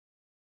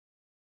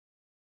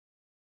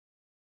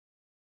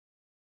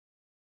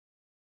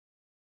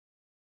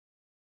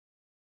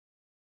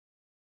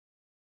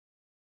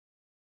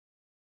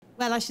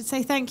Well, I should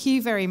say thank you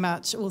very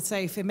much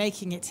also for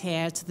making it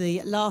here to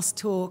the last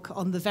talk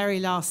on the very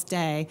last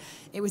day.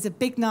 It was a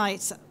big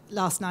night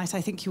last night,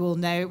 I think you all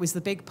know. It was the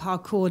big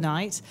Parcours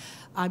Night.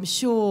 I'm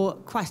sure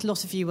quite a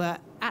lot of you were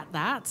at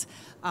that.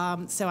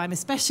 So I'm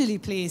especially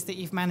pleased that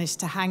you've managed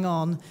to hang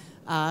on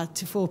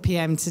to 4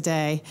 p.m.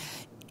 today.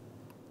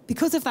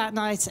 Because of that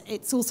night,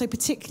 it's also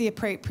particularly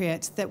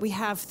appropriate that we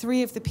have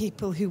 3 of the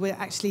people who were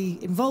actually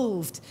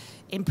involved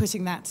in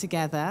putting that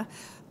together.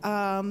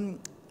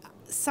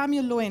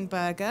 Samuel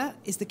Leuenberger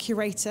is the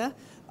curator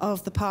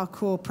of the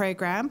Parcours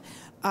programme.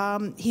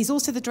 He's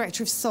also the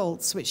director of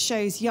SALTS, which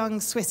shows young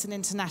Swiss and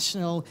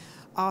international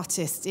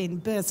artists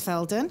in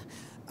Birsfelden,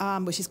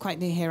 which is quite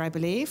near here, I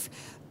believe.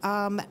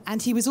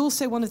 And he was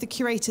also one of the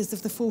curators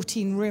of the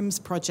 14 Rooms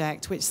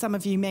project, which some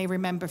of you may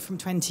remember from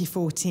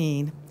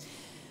 2014.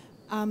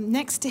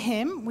 Next to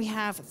him, we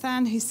have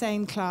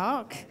Hussein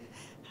Clark.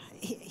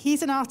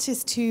 He's an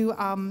artist who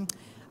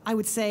I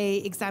would say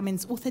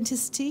examines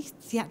authenticity,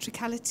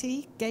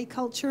 theatricality, gay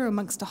culture,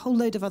 amongst a whole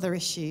load of other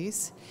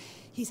issues.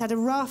 He's had a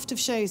raft of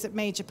shows at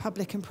major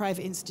public and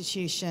private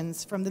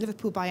institutions, from the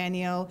Liverpool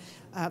Biennial,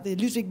 the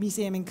Ludwig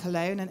Museum in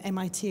Cologne, and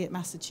MIT at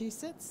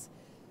Massachusetts.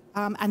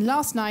 And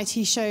last night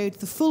he showed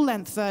the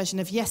full-length version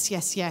of Yes,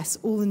 Yes, Yes,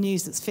 All the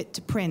News That's Fit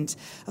to Print,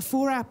 a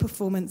 4-hour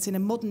performance in a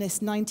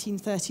modernist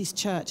 1930s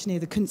church near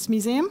the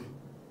Kunstmuseum.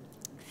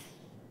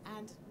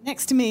 And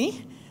next to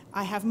me,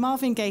 I have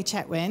Marvin Gaye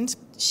Chetwynd.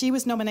 She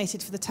was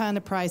nominated for the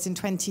Turner Prize in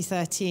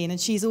 2013, and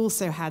she's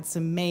also had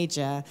some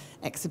major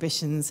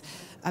exhibitions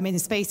in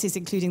spaces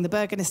including the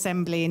Bergen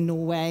Assembly in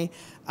Norway,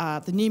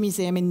 the New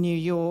Museum in New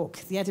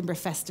York, the Edinburgh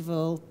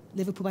Festival,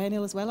 Liverpool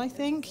Biennial as well, I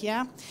think,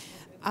 yeah.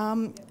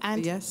 And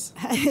yes.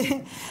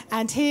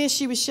 And here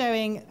she was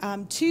showing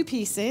 2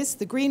 pieces,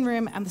 the Green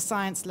Room and the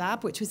Science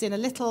Lab, which was in a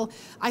little,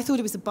 I thought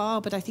it was a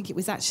bar, but I think it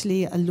was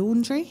actually a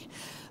laundry.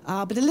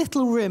 But a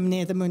little room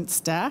near the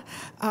Munster.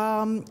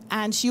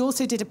 And she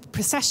also did a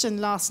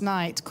procession last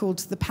night called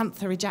The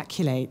Panther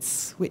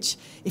Ejaculates, which,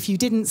 if you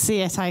didn't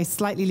see it, I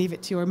slightly leave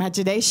it to your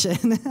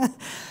imagination.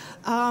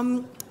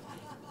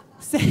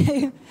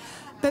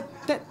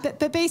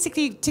 But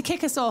basically, to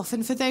kick us off,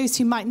 and for those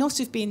who might not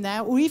have been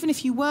there, or even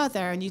if you were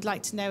there and you'd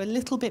like to know a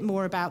little bit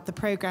more about the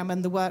programme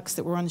and the works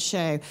that were on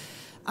show,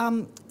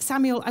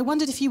 Samuel, I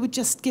wondered if you would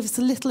just give us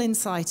a little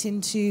insight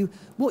into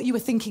what you were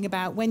thinking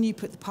about when you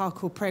put the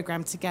Parcours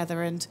programme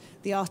together and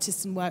the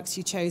artists and works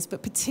you chose,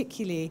 but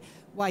particularly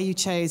why you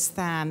chose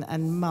Than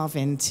and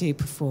Marvin to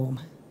perform.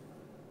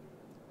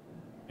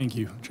 Thank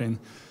you, Jane.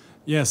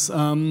 Yes,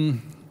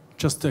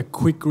 just a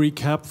quick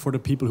recap for the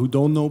people who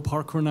don't know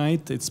Parcours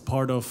Night. It's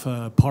part of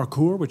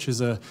Parcours, which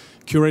is a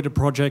curator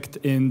project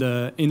in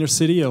the inner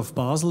city of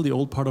Basel, the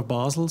old part of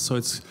Basel. So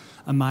it's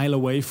a mile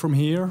away from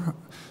here,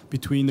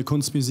 between the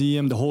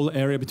Kunstmuseum, the whole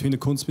area between the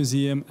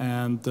Kunstmuseum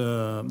and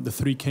the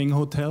Three King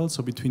Hotel,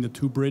 so between the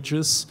 2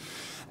 bridges.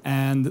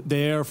 And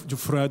there,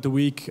 throughout the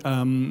week,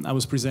 I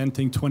was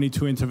presenting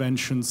 22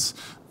 interventions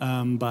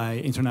by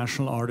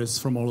international artists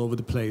from all over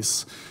the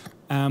place.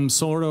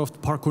 Sort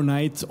of Parcours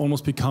Night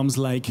almost becomes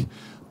like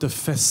the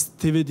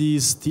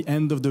festivities, the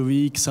end of the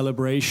week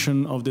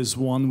celebration of this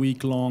 1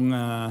 week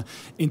long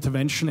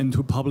intervention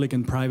into public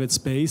and private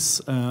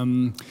space,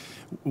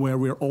 where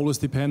we're always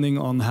depending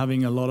on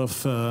having a lot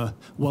of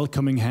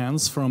welcoming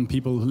hands from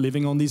people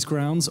living on these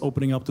grounds,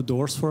 opening up the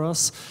doors for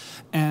us.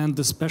 And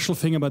the special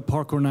thing about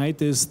Parcours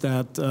Night is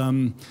that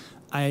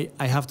I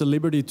have the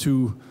liberty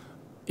to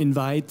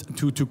invite,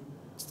 to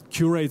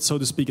curate, so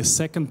to speak, a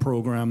second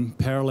program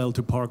parallel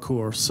to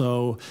Parcours.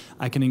 So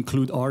I can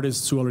include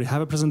artists who already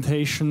have a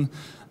presentation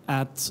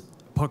at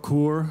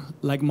Parcours,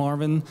 like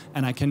Marvin,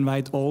 and I can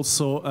invite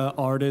also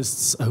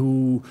artists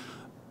who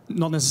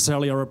not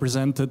necessarily are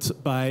represented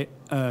by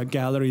a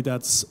gallery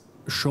that's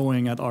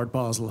showing at Art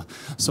Basel.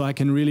 So I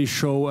can really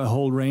show a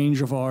whole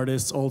range of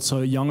artists,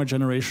 also a younger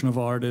generation of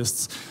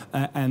artists,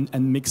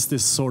 and mix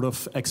this sort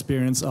of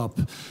experience up.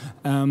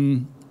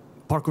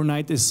 Parcours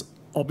Night is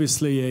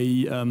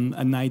obviously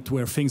a night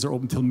where things are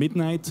open till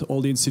midnight,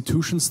 all the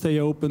institutions stay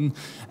open,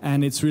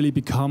 and it's really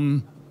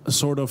become a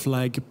sort of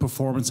like a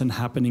performance and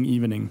happening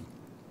evening.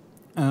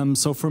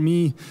 So for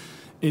me,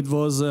 it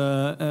was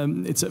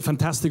it's a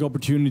fantastic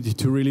opportunity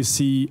to really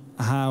see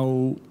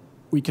how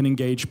we can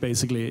engage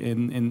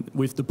basically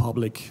with the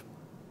public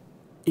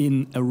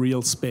in a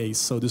real space,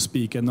 so to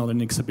speak, and not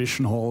in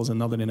exhibition halls and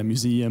not in a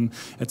museum,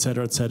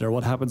 etc., etc.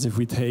 What happens if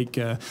we take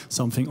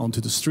something onto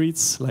the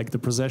streets, like the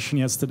procession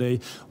yesterday?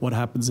 What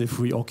happens if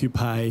we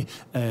occupy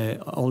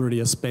already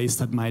a space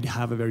that might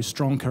have a very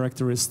strong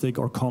characteristic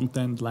or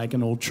content, like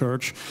an old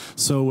church?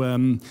 So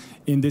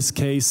in this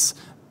case,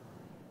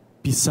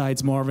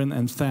 besides Marvin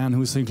and Than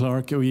Hussein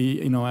Clark,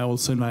 I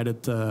also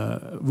invited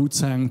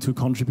Hussein to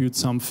contribute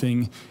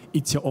something.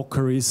 Itzia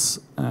Ocaris,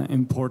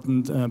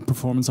 important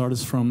performance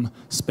artist from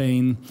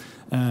Spain.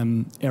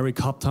 Eric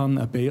Hattan,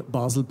 a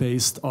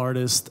Basel-based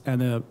artist,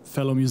 and a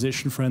fellow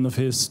musician friend of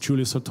his,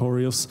 Julius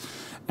Sartorius,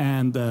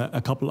 and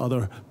a couple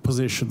other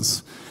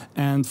positions.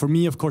 And for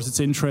me, of course,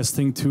 it's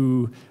interesting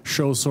to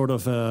show sort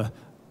of a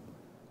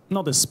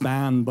not a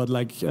span, but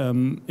like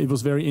it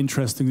was very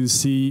interesting to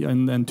see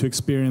and to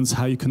experience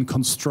how you can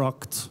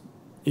construct,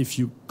 if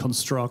you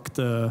construct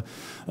a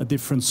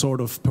different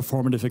sort of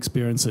performative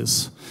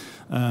experiences.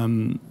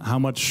 How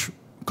much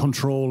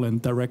control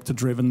and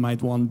director-driven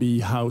might one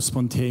be? How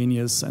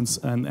spontaneous and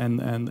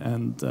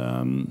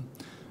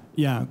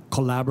yeah,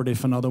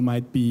 collaborative another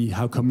might be,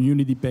 how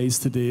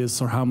community-based it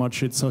is, or how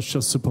much it's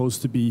just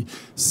supposed to be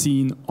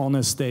seen on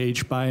a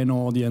stage by an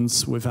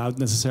audience without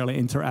necessarily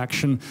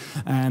interaction.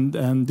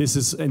 And this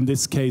is, in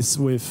this case,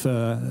 with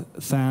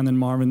Than and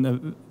Marvin, a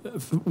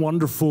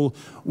wonderful,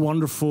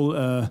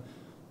 wonderful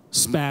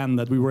span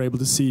that we were able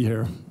to see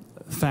here.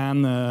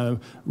 Than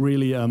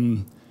really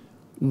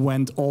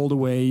went all the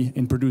way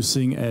in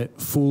producing a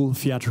full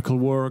theatrical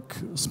work,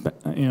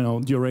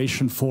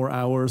 duration 4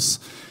 hours.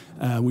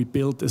 We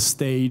built a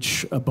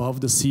stage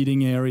above the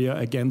seating area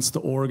against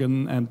the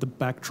organ and the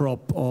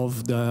backdrop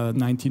of the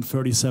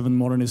 1937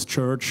 modernist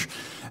church.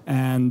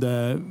 And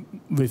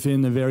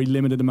within a very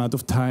limited amount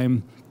of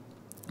time,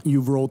 you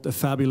wrote a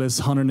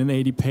fabulous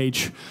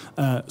 180-page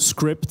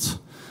script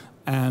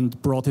and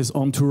brought his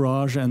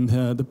entourage and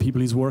the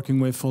people he's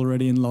working with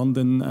already in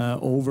London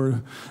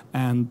over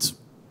and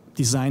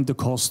designed the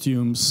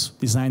costumes,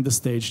 designed the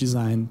stage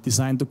design,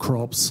 designed the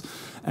crops,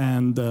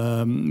 and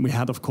we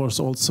had, of course,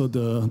 also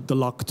the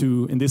luck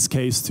to, in this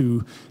case,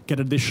 to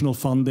get additional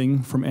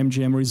funding from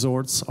MGM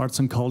Resorts, Arts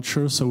and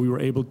Culture, so we were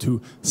able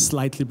to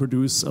slightly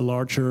produce a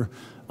larger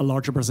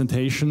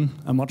presentation,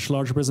 a much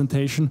larger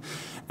presentation,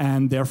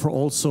 and therefore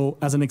also,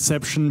 as an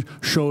exception,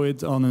 show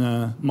it on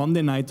a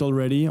Monday night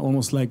already,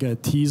 almost like a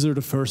teaser,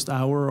 the first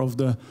hour of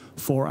the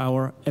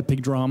 4-hour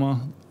epic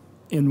drama.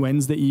 In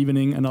Wednesday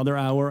evening, another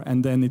hour,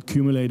 and then it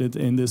accumulated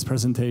in this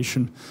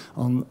presentation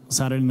on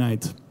Saturday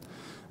night.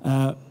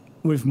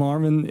 With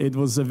Marvin, it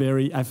was a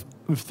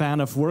fan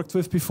I've worked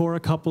with before a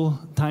couple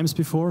times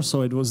before,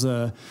 so it was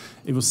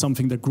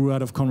something that grew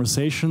out of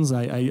conversations.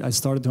 I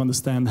started to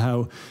understand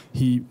how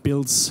he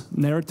builds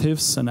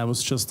narratives, and I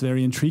was just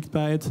very intrigued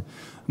by it.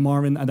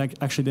 Marvin, and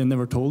actually they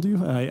never told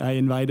you.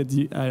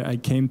 I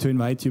came to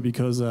invite you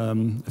because a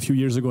few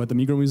years ago at the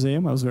Migros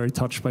Museum, I was very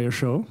touched by your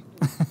show.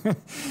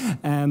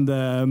 And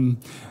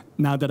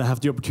now that I have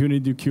the opportunity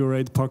to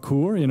curate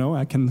Parcours,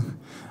 I can...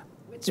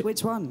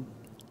 Which one?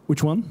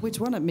 Which one? Which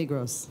one at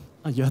Migros?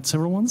 You had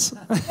several ones?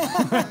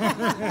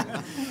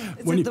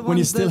 when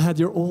you still had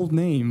your old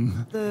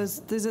name.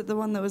 Is it the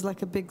one that was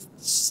like a big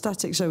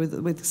static show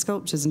with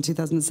sculptures in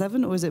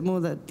 2007? Or is it more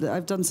that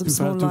I've done some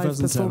small live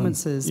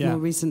performances more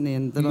recently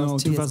in the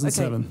last 2 years?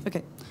 2007.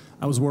 Okay.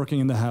 I was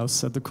working in the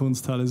house at the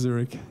Kunsthalle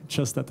Zurich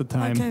just at the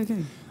time.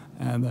 Okay.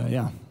 And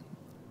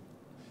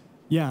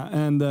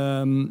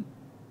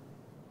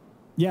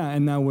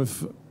and now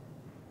with...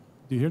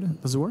 Do you hear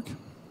that? Does it work?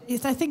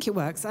 Yes, I think it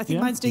works. I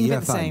think mine's doing a bit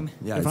the same.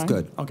 Yeah, it's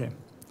good. Okay.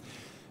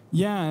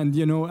 Yeah, and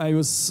I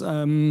was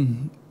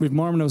with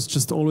Marvin. I was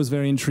just always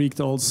very intrigued.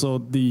 Also,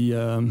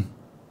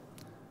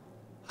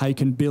 how you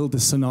can build a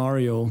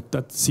scenario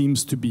that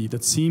seems to be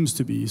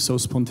so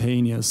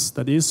spontaneous.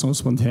 That is so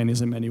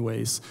spontaneous in many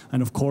ways,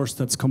 and of course,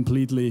 that's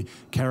completely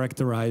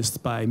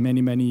characterized by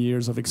many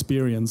years of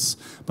experience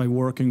by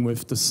working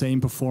with the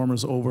same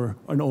performers over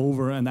and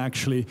over, and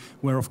actually,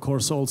 where of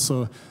course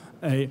also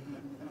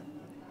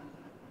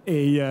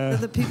Are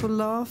the people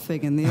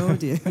laughing in the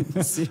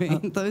audience? You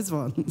mean those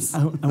ones?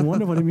 I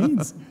wonder what it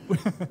means.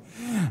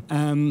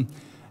 And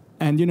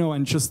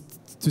just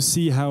to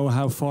see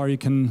how far you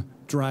can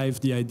drive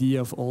the idea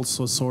of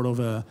also sort of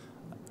a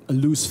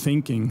loose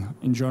thinking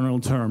in general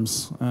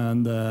terms,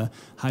 and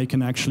how you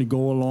can actually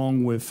go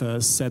along with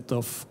a set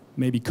of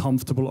maybe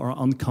comfortable or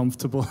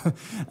uncomfortable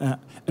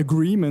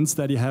agreements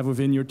that you have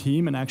within your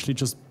team, and actually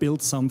just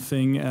build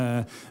something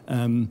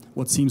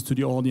what seems to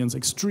the audience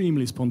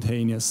extremely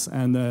spontaneous.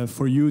 And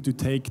for you to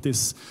take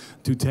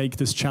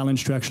this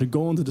challenge to actually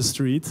go onto the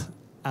street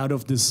out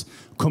of this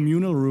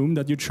communal room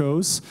that you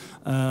chose,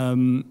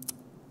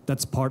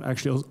 that's part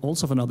actually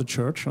also of another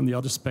church on the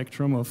other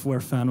spectrum of where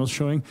Fan was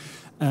showing.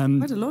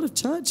 Quite a lot of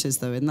churches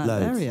though in that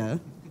area.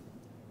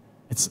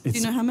 Do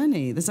you know how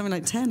many? There's something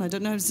like 10. I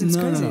don't know. It seems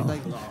crazy. No.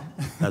 Like,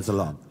 that's a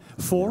lot.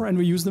 4, and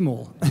we use them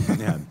all.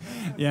 Yeah.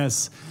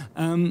 Yes.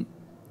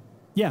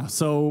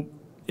 So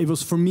it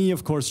was for me,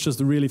 of course, just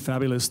really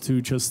fabulous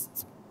to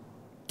just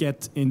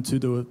get into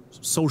the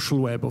social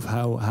web of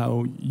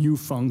how you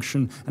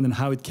function, and then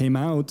how it came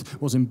out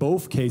was in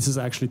both cases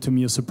actually to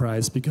me a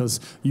surprise, because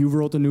you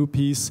wrote a new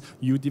piece,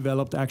 you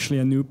developed actually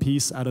a new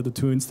piece out of the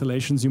 2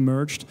 installations you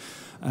merged,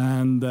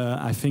 and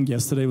I think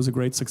yesterday was a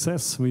great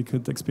success. We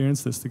could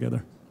experience this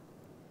together.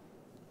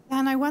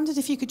 And I wondered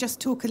if you could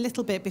just talk a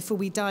little bit, before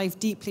we dive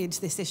deeply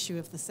into this issue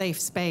of the safe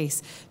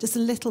space, just a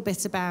little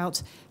bit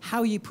about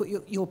how you put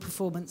your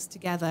performance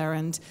together,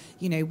 and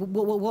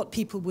what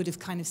people would have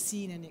kind of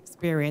seen and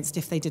experienced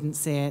if they didn't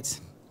see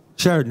it.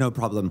 Sure, no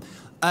problem.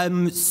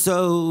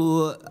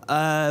 So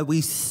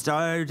we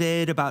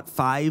started about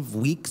 5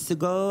 weeks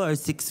ago or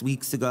 6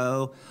 weeks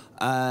ago.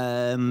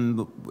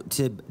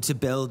 to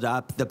build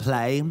up the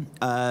play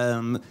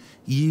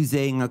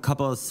using a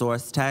couple of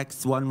source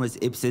texts. One was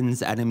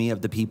Ibsen's Enemy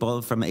of the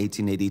People from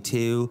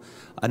 1882.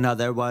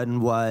 Another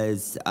one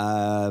was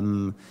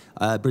a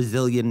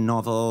Brazilian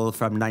novel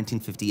from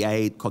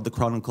 1958 called The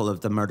Chronicle of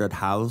the Murdered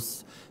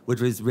House,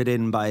 which was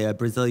written by a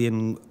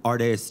Brazilian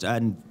artist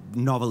and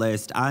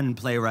novelist and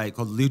playwright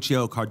called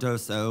Lucio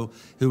Cardoso,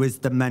 who is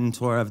the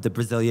mentor of the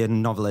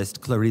Brazilian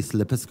novelist Clarice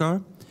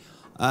Lispector.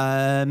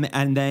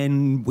 And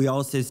then we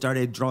also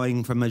started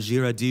drawing from a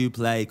Giraudoux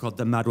play called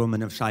The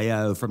Madwoman of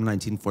Chaillot from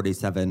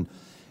 1947.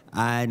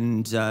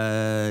 And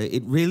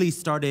it really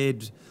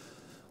started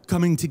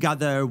coming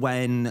together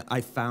when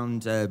I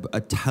found a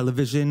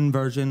television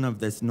version of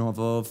this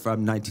novel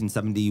from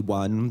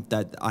 1971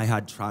 that I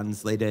had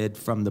translated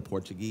from the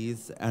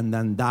Portuguese. And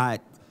then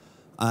that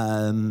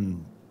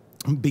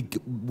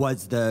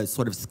was the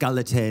sort of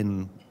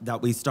skeleton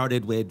that we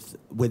started with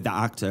the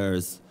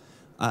actors.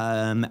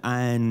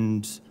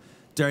 And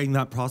during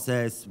that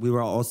process, we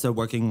were also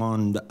working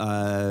on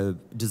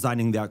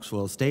designing the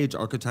actual stage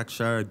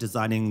architecture,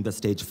 designing the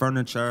stage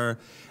furniture,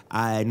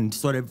 and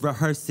sort of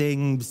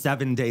rehearsing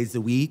 7 days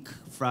a week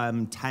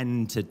from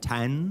 10 to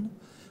 10,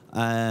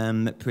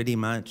 pretty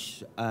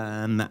much.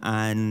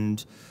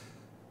 And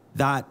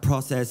that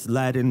process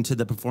led into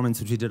the performance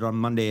which we did on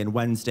Monday and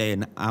Wednesday,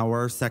 an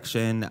hour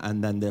section,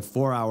 and then the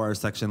 4-hour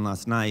section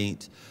last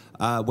night,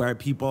 where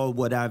people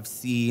would have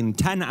seen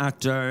 10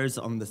 actors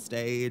on the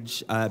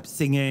stage,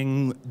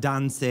 singing,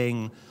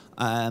 dancing,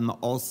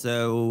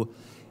 also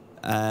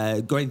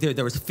going through.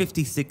 There was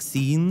 56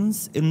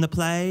 scenes in the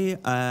play,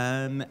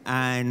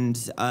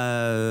 and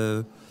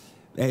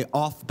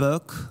off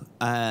book.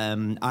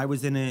 I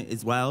was in it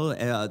as well.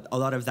 A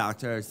lot of the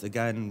actors,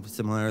 again,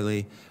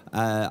 similarly,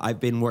 I've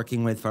been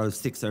working with for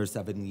 6 or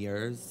 7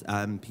 years.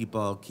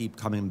 People keep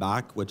coming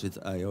back, which is,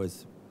 I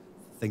always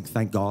think,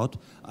 thank God.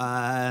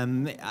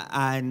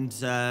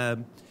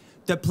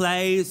 The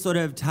play sort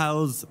of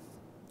tells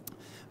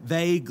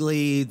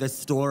vaguely the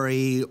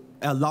story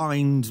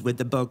aligned with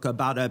the book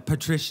about a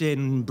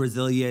patrician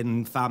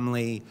Brazilian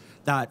family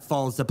that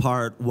falls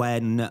apart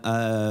when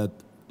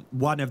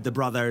one of the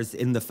brothers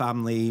in the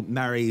family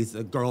marries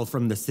a girl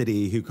from the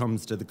city who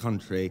comes to the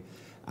country,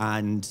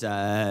 and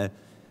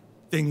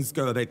things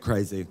go a bit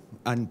crazy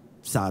and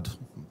sad,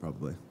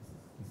 probably.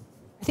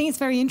 I think it's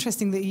very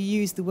interesting that you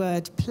use the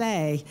word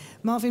play.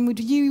 Marvin, would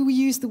you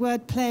use the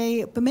word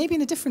play, but maybe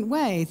in a different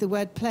way, the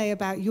word play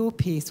about your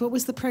piece? What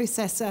was the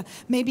process?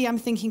 Maybe I'm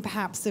thinking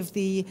perhaps of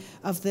the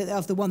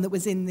one that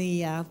was in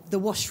the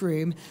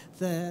washroom.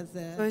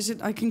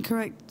 I can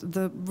correct.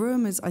 The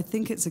room is, I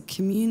think it's a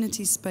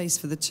community space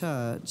for the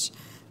church,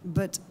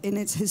 but in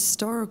its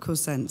historical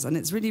sense, and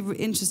it's really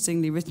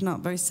interestingly written up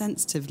very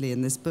sensitively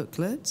in this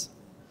booklet.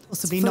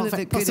 Possibly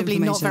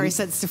not very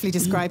sensitively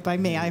described by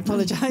me. I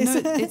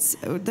apologise.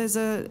 No, there's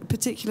a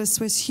particular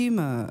Swiss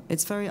humour.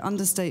 It's very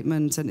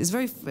understatement, and it's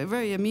very,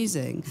 very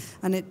amusing.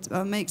 And it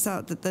makes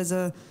out that there's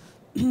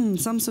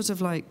some sort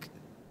of like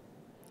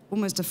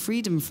almost a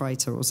freedom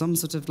fighter or some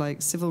sort of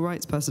like civil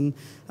rights person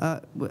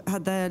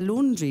had their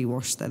laundry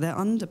washed there, their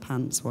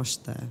underpants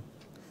washed there.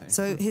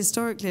 So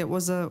historically, it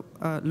was a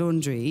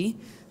laundry,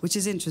 which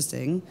is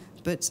interesting.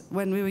 But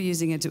when we were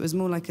using it, it was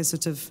more like a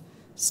sort of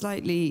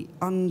slightly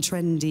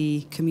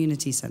untrendy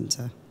community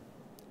centre.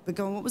 But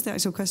go on, what was the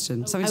actual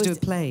question? Something to do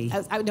with play.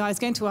 I was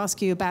going to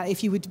ask you about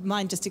if you would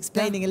mind just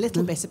explaining a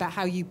little bit about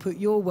how you put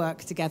your work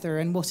together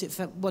and what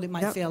it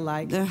might feel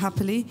like.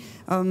 Happily.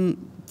 I'm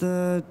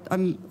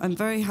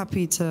very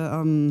happy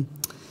to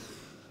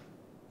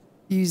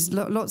use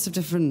lots of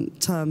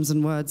different terms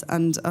and words,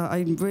 and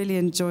I really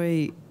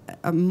enjoy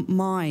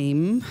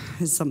mime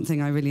is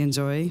something I really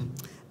enjoy.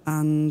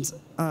 And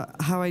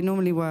how I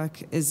normally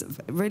work is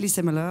really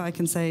similar, I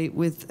can say,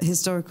 with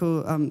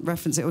historical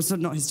reference, also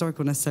not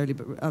historical necessarily,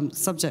 but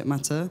subject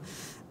matter,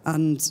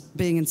 and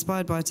being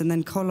inspired by it, and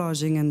then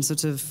collaging and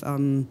sort of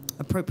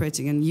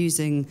appropriating and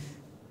using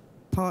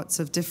parts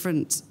of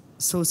different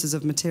sources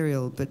of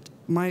material. But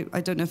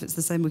I don't know if it's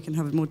the same, we can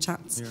have more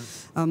chats.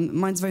 Yeah.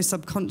 Mine's very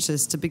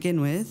subconscious to begin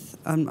with.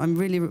 I'm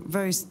really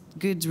very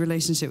good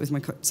relationship with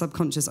my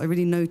subconscious. I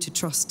really know to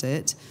trust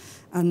it.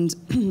 And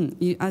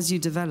as you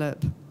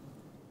develop,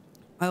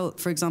 I'll,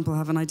 for example,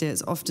 have an idea.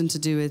 It's often to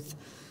do with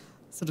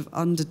sort of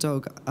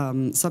underdog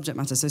subject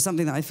matter. So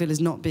something that I feel is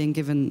not being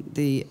given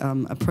the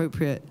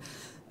appropriate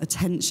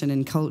attention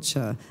in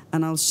culture.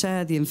 And I'll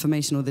share the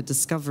information or the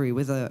discovery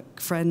with a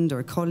friend or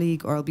a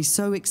colleague, or I'll be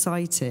so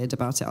excited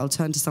about it, I'll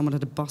turn to someone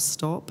at a bus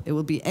stop. It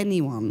will be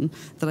anyone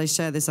that I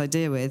share this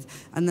idea with.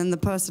 And then the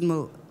person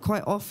will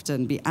quite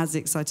often be as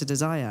excited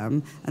as I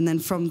am. And then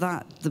from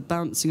that, the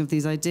bouncing of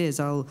these ideas,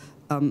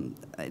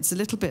 it's a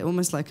little bit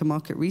almost like a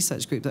market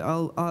research group.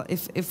 That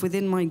if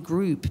within my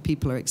group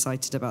people are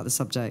excited about the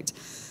subject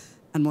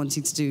and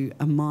wanting to do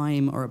a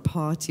mime or a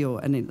party or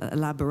an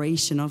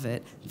elaboration of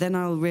it, then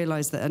I'll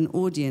realise that an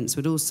audience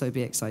would also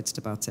be excited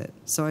about it.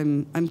 So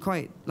I'm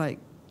quite like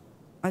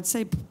I'd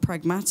say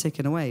pragmatic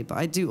in a way, but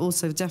I do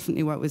also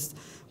definitely work with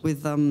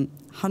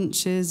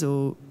hunches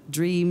or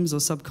dreams or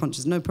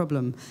subconscious, no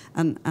problem.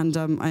 And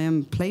I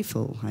am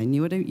playful. I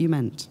knew what you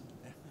meant.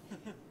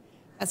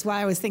 That's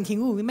why I was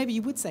thinking, oh, maybe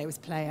you would say it was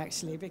play,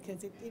 actually,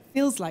 because it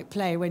feels like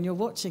play when you're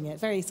watching it,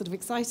 very sort of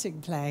exciting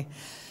play.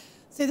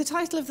 So the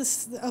title of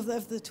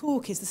the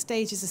talk is "The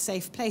Stage is a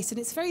Safe Place," and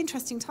it's a very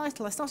interesting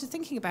title. I started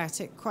thinking about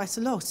it quite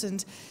a lot,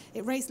 and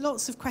it raised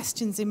lots of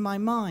questions in my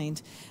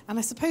mind. And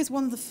I suppose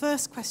one of the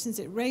first questions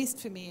it raised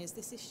for me is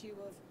this issue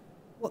of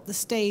what the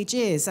stage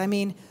is. I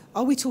mean,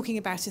 are we talking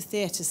about a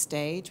theatre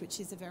stage, which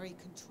is a very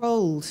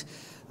controlled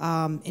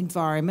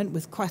environment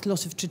with quite a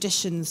lot of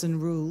traditions and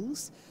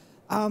rules?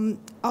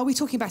 Are we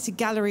talking about a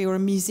gallery or a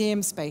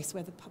museum space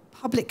where the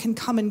public can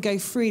come and go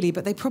freely,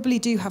 but they probably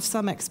do have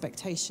some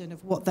expectation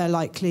of what they're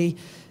likely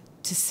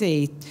to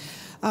see?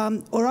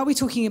 Or are we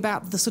talking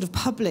about the sort of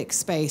public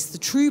space, the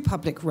true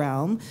public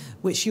realm,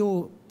 which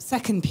your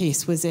second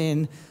piece was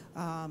in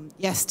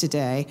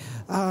yesterday,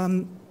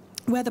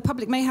 where the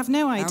public may have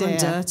no idea. Down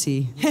and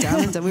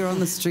dirty. We were on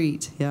the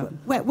street, yeah.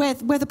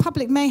 Where the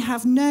public may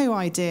have no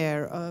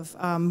idea of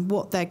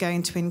what they're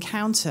going to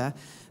encounter.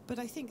 But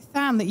I think,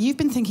 Tham, that you've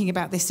been thinking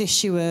about this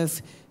issue of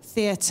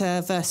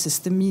theatre versus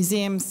the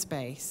museum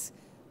space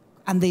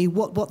and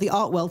what the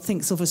art world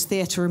thinks of as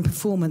theatre and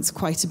performance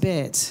quite a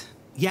bit.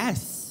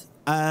 Yes,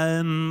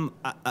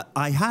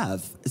 I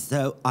have.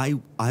 So I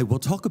will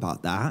talk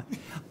about that.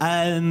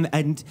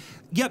 And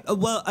yeah,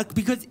 well,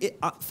 because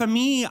for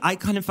me, I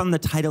kind of found the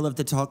title of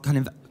the talk kind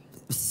of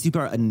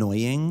super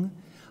annoying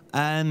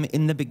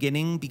in the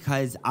beginning,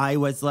 because I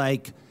was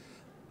like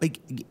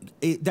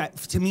that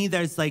to me,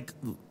 there's like,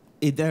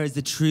 there is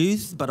a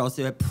truth, but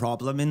also a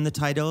problem in the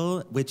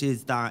title, which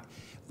is that,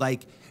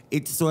 like,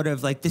 it's sort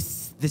of like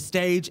this: the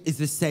stage is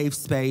a safe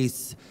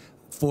space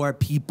for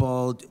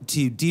people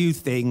to do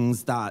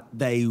things that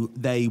they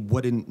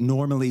wouldn't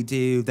normally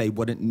do, they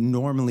wouldn't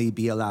normally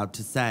be allowed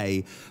to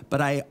say. But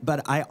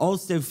I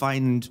also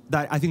find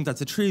that, I think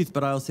that's a truth,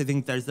 but I also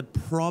think there's a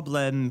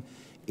problem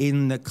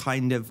in the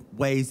kind of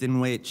ways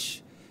in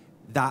which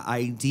that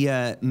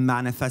idea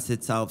manifests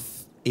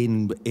itself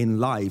in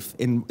life.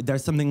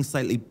 There's something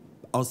slightly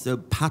also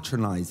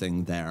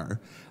patronizing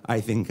there,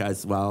 I think,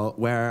 as well,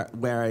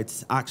 where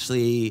it's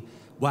actually,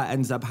 what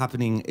ends up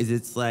happening is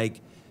it's like,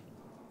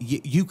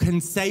 you can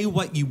say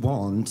what you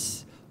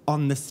want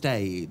on the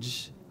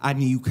stage,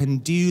 and you can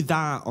do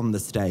that on the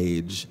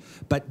stage,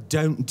 but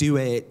don't do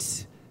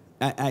it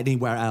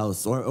anywhere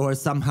else, or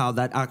somehow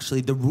that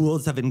actually the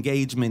rules of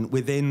engagement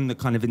within the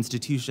kind of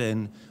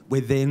institution,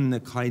 within the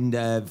kind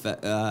of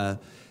the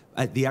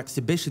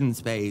exhibition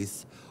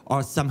space,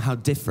 are somehow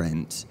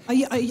different. Are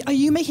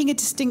you making a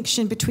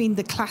distinction between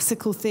the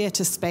classical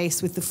theatre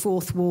space with the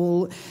fourth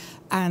wall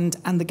and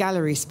the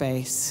gallery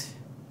space?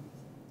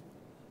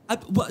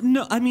 Well,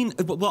 no, I mean,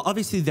 well,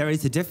 obviously there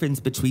is a difference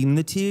between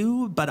the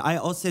two, but I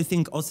also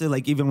think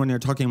like, even when you're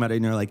talking about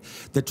it, like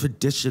the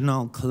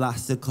traditional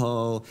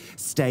classical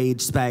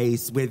stage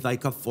space with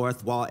like a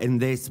fourth wall in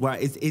this, where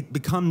it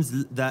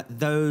becomes that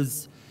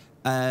those,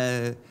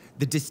 the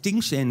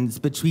distinctions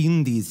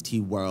between these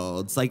two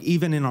worlds, like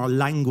even in our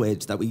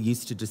language that we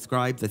used to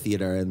describe the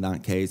theatre in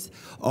that case,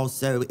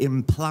 also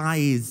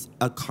implies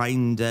a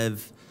kind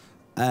of,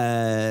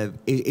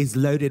 is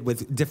loaded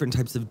with different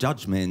types of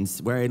judgments,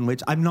 in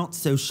which I'm not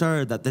so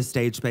sure that the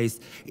stage space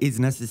is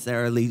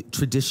necessarily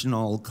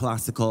traditional,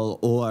 classical,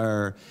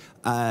 or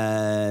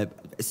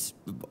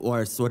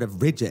sort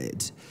of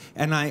rigid.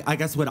 And I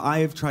guess what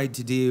I've tried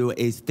to do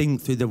is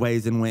think through the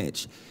ways in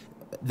which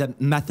the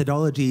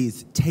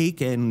methodologies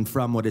taken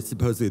from what is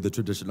supposedly the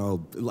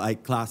traditional,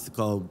 like,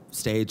 classical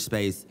stage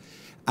space,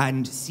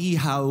 and see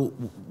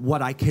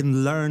what I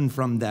can learn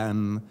from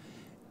them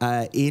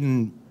by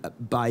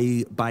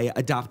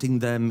adapting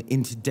them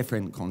into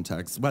different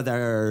contexts,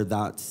 whether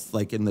that's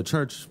like in the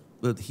church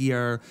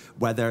here,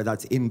 whether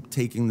that's in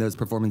taking those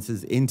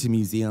performances into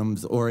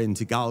museums or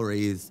into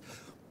galleries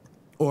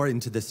or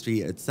into the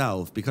street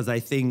itself. Because I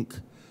think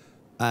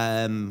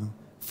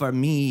for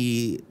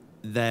me,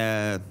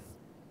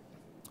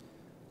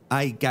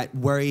 I get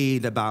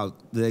worried about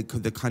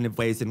the kind of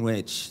ways in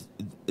which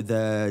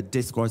the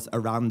discourse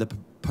around the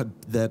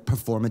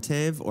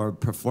performative or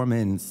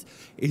performance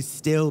is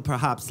still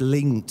perhaps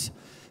linked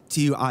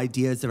to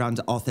ideas around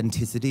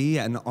authenticity,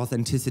 and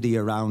authenticity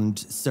around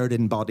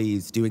certain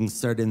bodies doing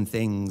certain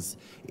things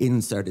in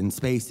certain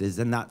spaces,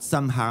 and that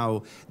somehow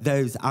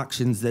those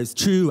actions, those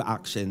true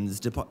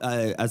actions,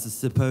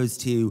 as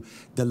opposed to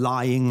the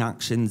lying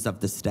actions of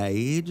the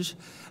stage,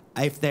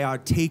 if they are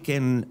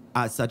taken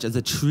as such, as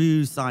a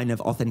true sign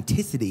of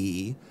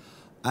authenticity,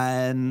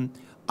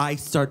 I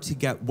start to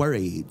get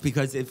worried,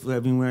 because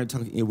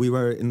we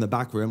were in the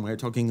back room, we were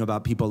talking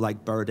about people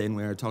like Burden,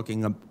 we were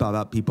talking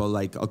about people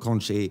like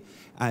Okonchi,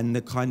 and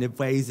the kind of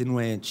ways in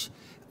which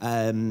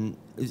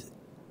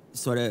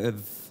sort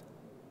of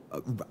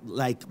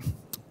like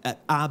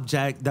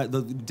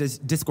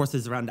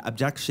discourses around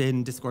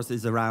abjection,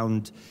 discourses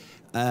around.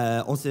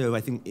 Also,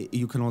 I think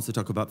you can also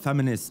talk about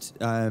feminist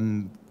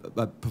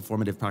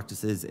performative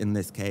practices in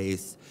this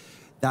case.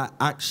 That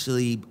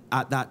actually,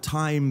 at that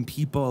time,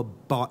 people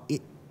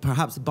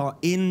perhaps bought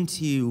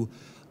into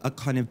a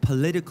kind of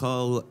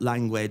political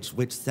language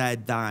which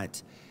said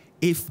that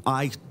if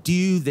I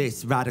do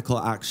this radical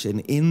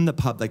action in the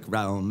public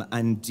realm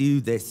and do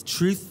this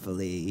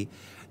truthfully,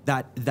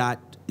 that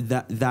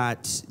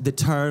the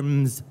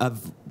terms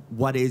of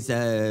what is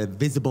a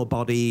visible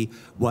body,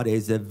 what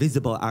is a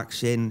visible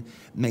action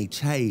may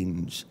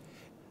change.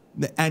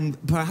 And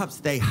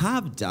perhaps they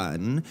have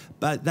done,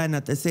 but then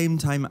at the same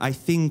time, I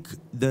think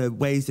the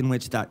ways in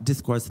which that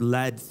discourse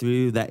led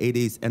through the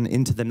 80s and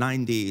into the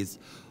 90s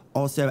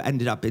also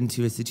ended up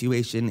into a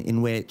situation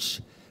in which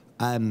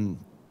when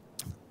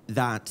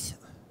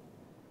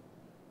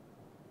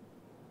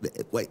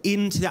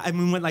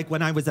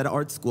I was at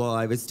art school,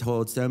 I was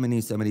told so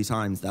many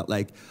times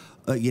that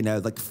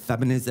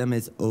feminism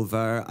is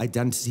over,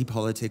 identity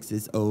politics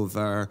is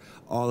over,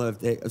 all of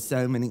the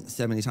so many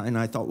times. And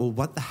I thought, well,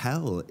 what the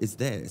hell is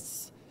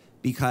this?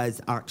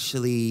 Because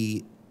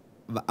actually,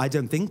 I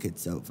don't think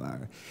it's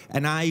over.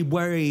 And I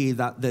worry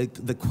that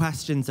the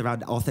questions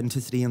around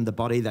authenticity in the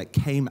body that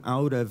came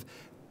out of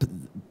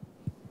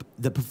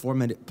the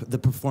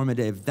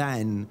performative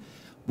then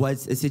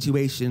was a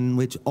situation in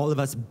which all of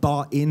us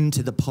bought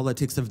into the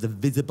politics of the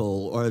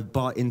visible or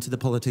bought into the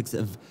politics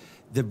of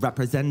the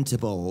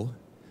representable.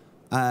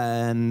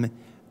 And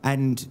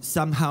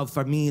somehow,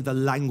 for me, the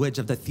language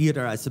of the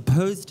theater, as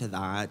opposed to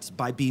that,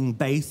 by being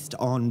based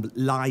on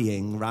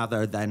lying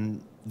rather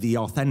than the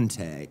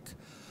authentic,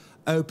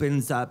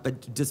 opens up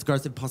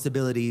discursive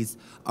possibilities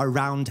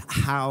around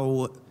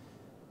how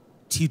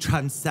to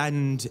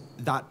transcend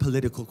that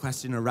political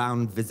question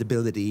around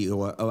visibility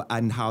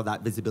and how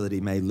that visibility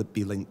may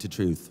be linked to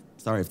truth.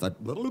 Sorry if that...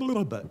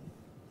 but.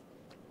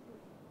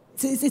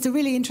 It's a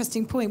really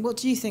interesting point. What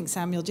do you think,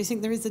 Samuel? Do you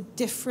think there is a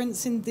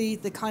difference in the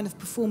kind of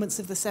performance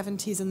of the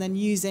 70s and then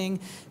using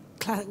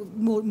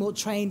more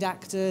trained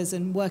actors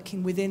and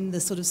working within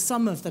the sort of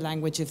some of the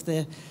language of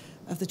the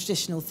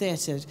traditional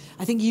theatre?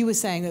 I think you were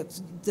saying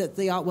that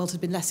the art world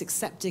had been less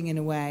accepting in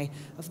a way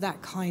of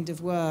that kind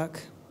of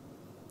work.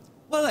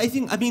 Well,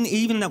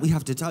 even that we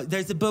have to talk...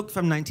 There's a book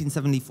from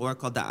 1974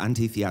 called The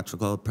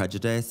Anti-Theatrical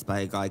Prejudice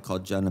by a guy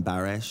called Jonah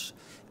Barish.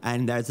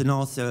 And there's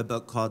also a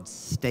book called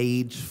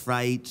Stage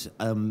Fright,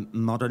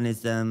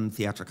 Modernism,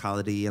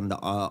 Theatricality, and the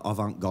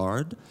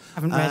Avant-Garde. I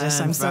haven't read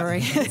it, I'm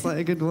sorry. It's like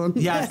a good one.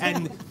 Yeah,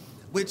 and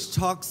which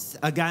talks,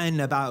 again,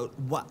 about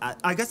what...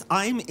 I guess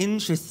I'm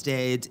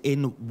interested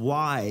in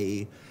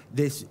why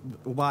this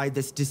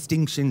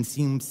distinction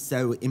seems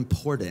so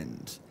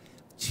important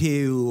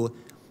to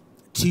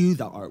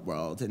the art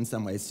world in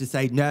some ways, to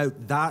say, no,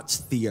 that's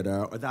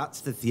theater, or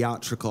that's the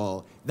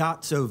theatrical,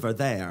 that's over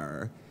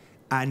there.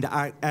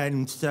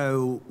 And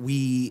so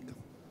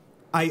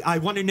I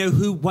want to know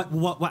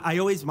what I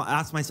always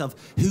ask myself,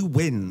 who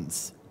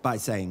wins by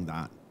saying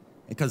that?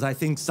 Because I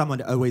think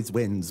someone always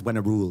wins when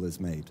a rule is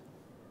made.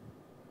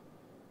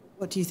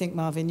 What do you think,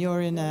 Marvin?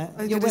 I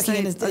was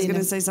going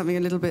to say something a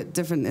little bit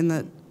different in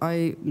that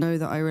I know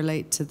that I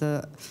relate to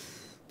the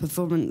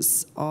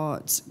performance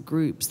art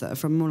groups that are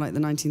from more like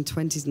the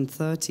 1920s and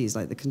 30s,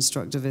 like the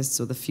constructivists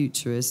or the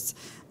futurists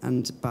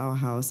and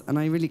Bauhaus, and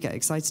I really get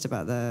excited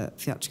about their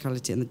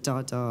theatricality and the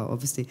Dada,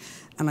 obviously,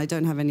 and I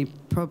don't have any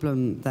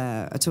problem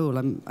there at all.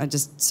 I'm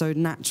just so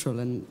natural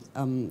and,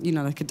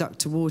 like a duck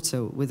to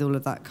water with all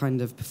of that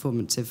kind of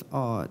performative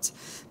art.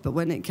 But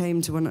when it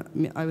came to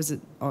when I was at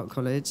art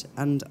college,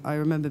 and I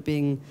remember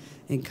being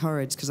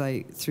encouraged, because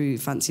I threw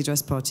fancy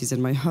dress parties in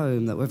my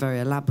home that were very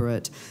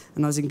elaborate,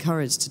 and I was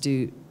encouraged to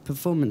do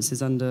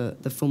performances under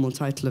the formal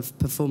title of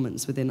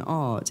performance within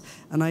art,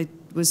 and I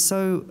was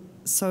so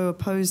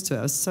opposed to it.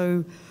 I was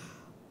so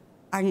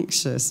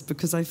anxious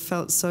because I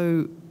felt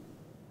so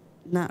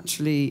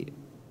naturally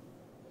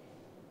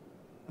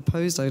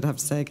opposed, I would have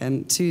to say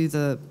again, to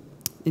the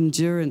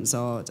endurance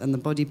art and the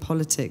body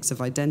politics of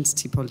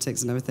identity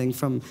politics and everything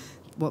from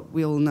what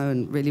we all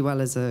know really well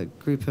as a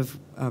group of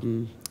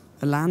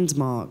a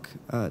landmark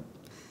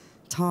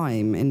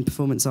time in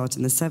performance art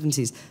in the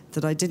 70s,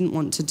 that I didn't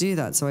want to do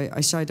that. So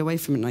I shied away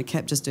from it, and I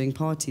kept just doing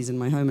parties in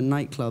my home and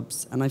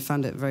nightclubs, and I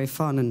found it very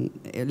fun and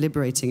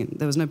liberating. And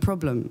there was no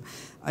problem.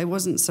 I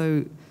wasn't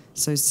so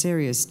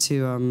serious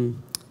to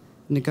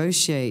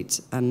negotiate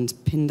and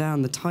pin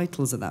down the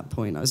titles at that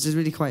point. I was just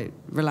really quite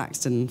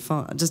relaxed and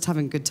fun, just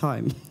having a good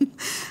time.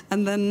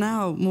 And then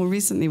now, more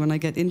recently, when I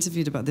get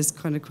interviewed about this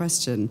kind of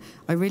question,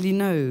 I really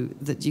know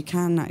that you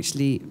can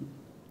actually,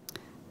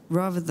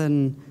 rather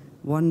than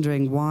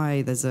wondering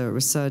why there's a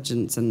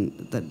resurgence,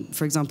 and that,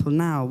 for example,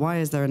 now, why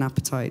is there an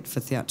appetite for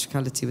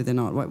theatricality within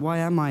art? Why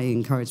am I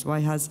encouraged? Why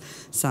has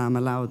Sam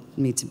allowed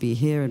me to be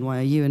here, and why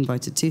are you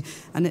invited too?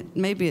 And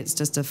maybe it's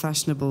just a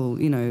fashionable,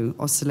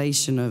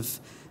 oscillation of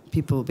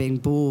people being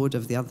bored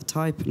of the other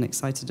type and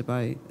excited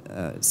by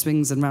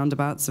swings and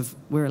roundabouts of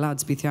we're allowed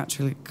to be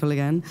theatrical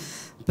again.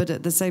 But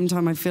at the same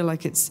time, I feel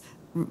like it's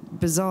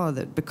bizarre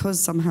that because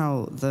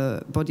somehow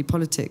the body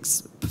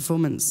politics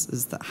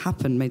performances that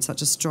happened made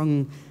such a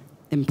strong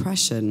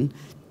impression,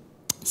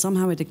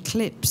 somehow it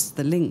eclipsed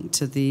the link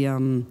to the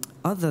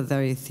other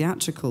very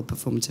theatrical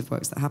performative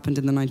works that happened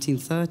in the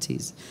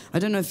 1930s. I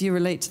don't know if you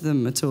relate to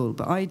them at all,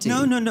 but I do.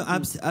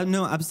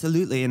 No,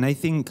 absolutely. And I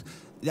think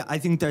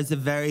there's a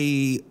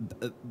very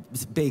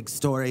big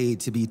story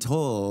to be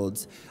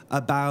told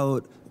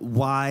about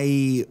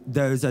why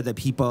those are the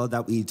people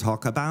that we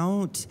talk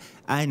about.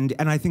 And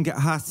I think it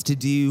has to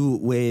do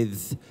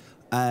with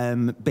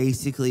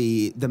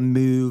basically the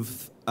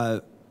move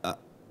of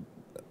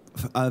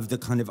the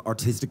kind of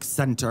artistic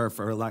center,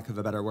 for lack of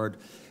a better word,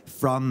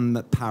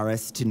 from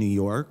Paris to New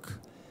York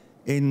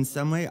in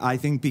some way. I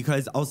think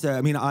because also,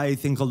 I mean, I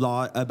think a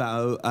lot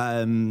about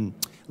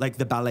like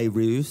the Ballet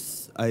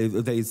Russe.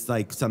 There's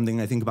like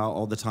something I think about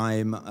all the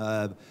time.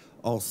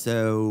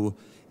 Also,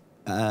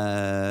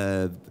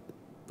 the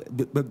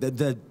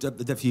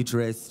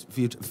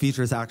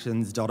futurist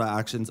actions, Dada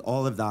actions,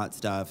 all of that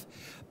stuff.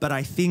 But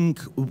I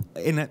think,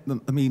 in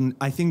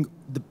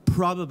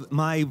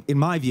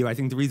my view, I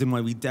think the reason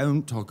why we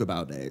don't talk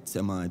about it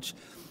so much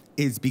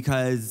is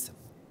because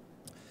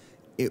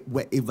it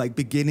like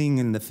beginning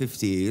in the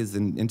 50s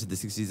and into the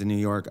 60s in New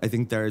York, I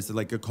think there's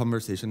like a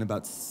conversation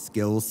about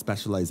skill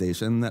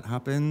specialization that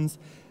happens.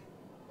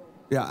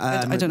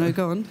 Yeah, I don't know.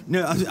 Go on.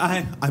 No,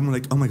 I'm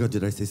like, oh my god,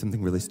 did I say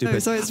something really stupid? No,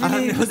 so it's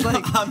really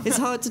it's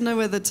hard to know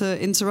whether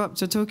to interrupt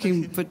your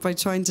talking, but by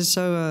trying to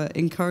show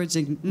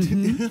encouraging.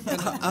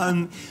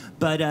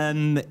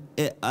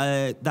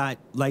 That,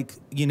 like,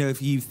 you know,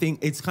 if you think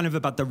it's kind of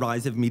about the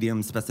rise of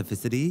medium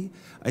specificity,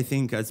 I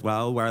think as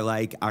well, where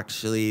like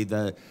actually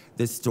the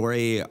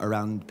story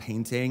around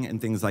painting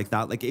and things like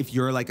that, like if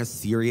you're like a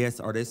serious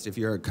artist, if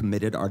you're a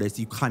committed artist,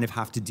 you kind of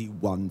have to do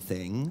one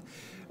thing.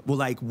 Well,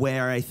 like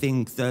where I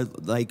think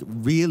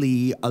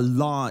really a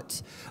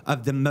lot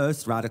of the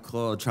most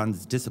radical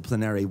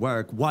transdisciplinary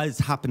work was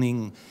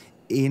happening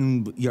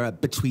in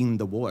Europe between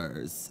the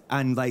wars.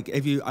 And like,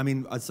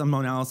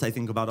 someone else I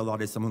think about a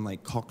lot is someone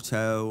like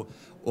Cocteau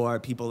or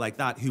people like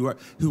that who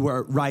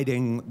were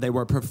writing, they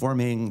were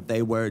performing,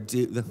 they were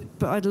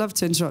But I'd love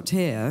to interrupt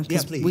here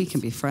because we can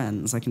be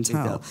friends, I can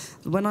tell.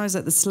 When I was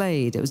at the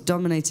Slade, it was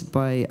dominated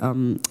by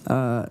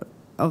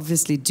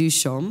obviously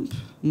Duchamp,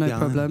 no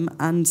problem,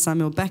 and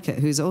Samuel Beckett,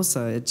 who's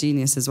also a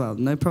genius as well,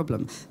 no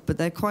problem. But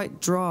they're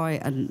quite dry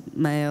and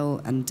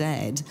male and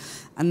dead.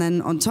 And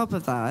then on top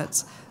of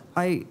that,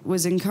 I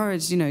was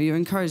encouraged, you're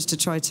encouraged to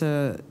try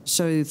to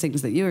show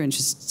things that you're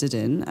interested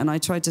in. And I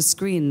tried to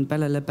screen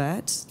Bella Le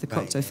Bête, the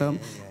Cocteau film,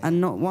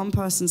 and not one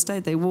person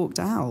stayed. They walked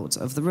out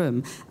of the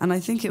room. And I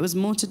think it was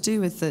more to do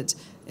with that,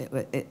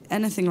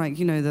 anything like,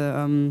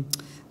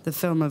 the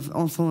film of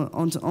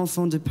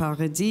Enfant de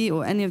Paradis,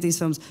 or any of these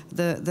films,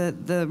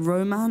 the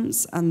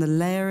romance and the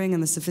layering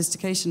and the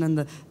sophistication and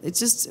it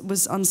just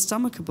was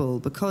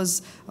unstomachable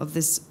because of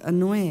this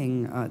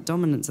annoying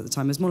dominance at the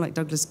time. It was more like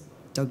Douglas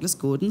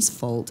Gordon's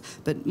fault,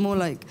 but more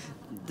like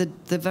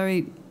the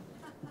very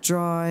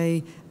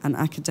dry and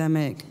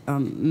academic,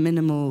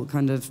 minimal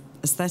kind of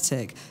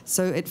aesthetic.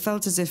 So it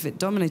felt as if it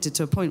dominated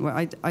to a point where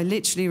I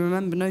literally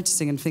remember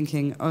noticing and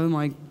thinking, oh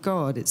my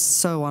God, it's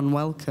so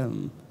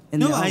unwelcome. I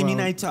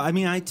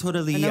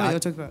totally. I know what you're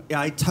talking about.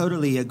 I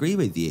totally agree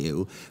with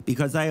you,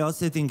 because I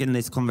also think in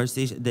this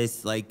conversation,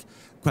 this like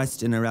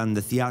question around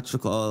the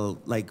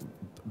theatrical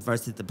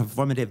versus the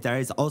performative, there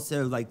is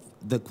also like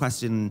the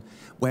question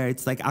where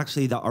it's like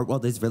actually the art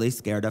world is really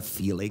scared of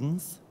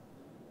feelings.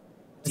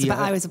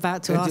 I was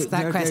about to ask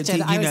that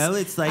question.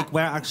 It's like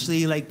where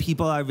actually like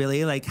people are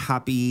really like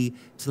happy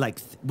to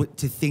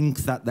to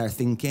think that they're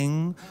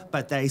thinking,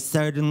 but they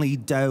certainly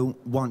don't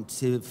want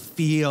to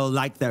feel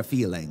like they're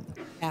feeling.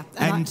 Yeah,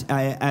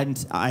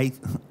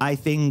 I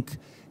think,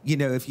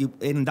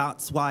 and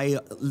that's why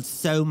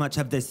so much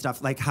of this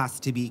stuff has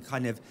to be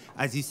kind of,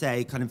 as you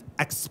say, kind of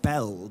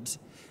expelled,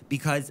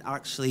 because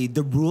actually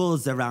the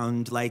rules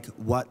around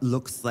what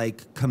looks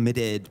like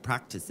committed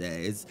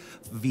practices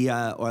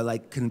via or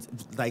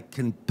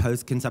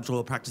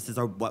post-conceptual practices,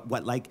 or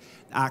what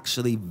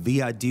actually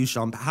via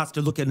Duchamp has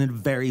to look in a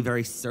very,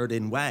 very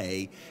certain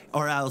way,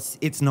 or else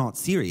it's not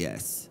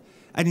serious.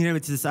 And I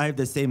have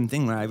the same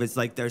thing where I was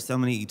there's so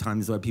many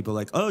times where people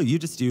are oh, you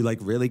just do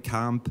really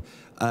camp,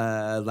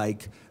 funny,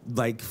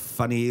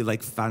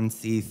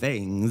 fancy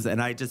things, and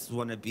I just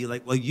want to be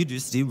well, you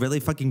just do really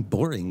fucking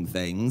boring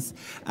things,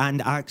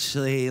 and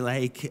actually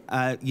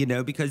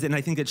because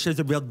I think it shows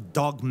a real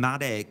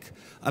dogmatic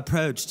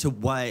approach to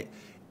what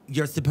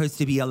you're supposed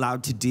to be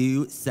allowed to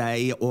do,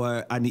 say,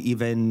 and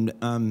even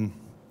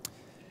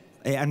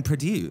and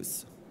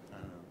produce.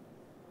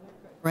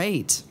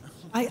 Great.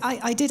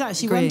 I did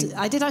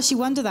actually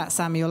wonder that,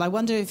 Samuel. I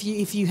wonder if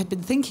you had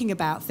been thinking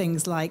about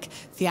things like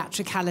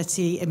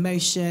theatricality,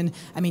 emotion.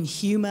 I mean,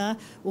 humour,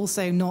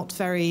 also not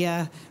very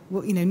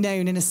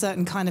known in a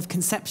certain kind of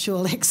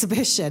conceptual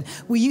exhibition.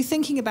 Were you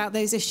thinking about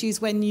those issues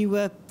when you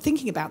were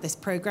thinking about this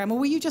programme, or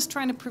were you just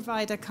trying to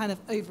provide a kind of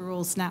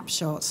overall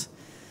snapshot?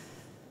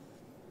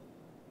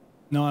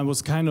 No, I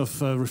was kind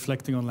of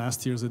reflecting on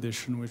last year's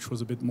edition, which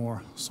was a bit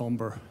more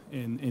somber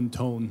in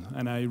tone,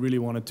 and I really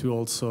wanted to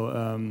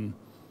also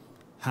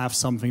have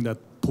something that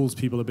pulls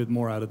people a bit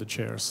more out of the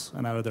chairs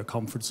and out of their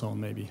comfort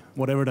zone, maybe,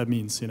 whatever that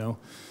means, you know.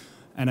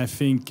 And I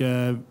think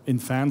in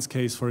Fan's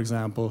case, for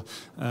example,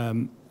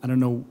 I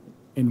don't know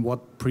in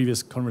what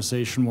previous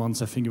conversation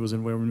once, I think it was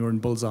when we were in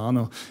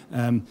Bolzano,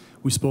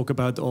 we spoke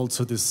about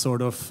also this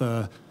sort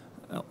of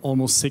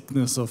almost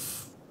sickness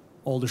of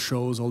all the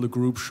shows, all the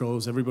group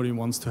shows. Everybody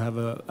wants to have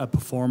a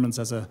performance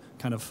as a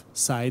kind of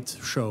side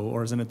show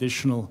or as an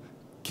additional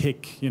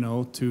kick, you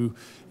know.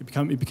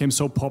 It became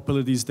so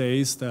popular these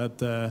days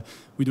that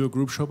we do a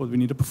group show, but we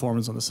need a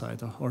performance on the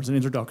side, or as an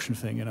introduction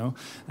thing, you know.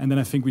 And then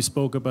I think we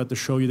spoke about the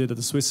show you did at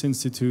the Swiss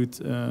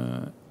Institute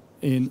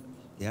in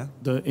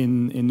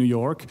New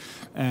York,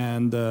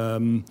 and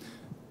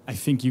I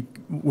think you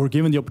were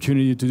given the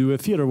opportunity to do a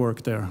theater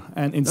work there,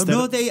 and instead.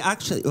 No, they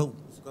actually. Oh.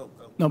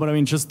 No, but I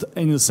mean, just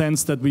in the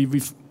sense that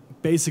we've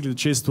basically the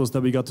gist was that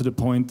we got to the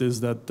point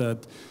is that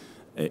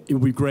it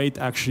would be great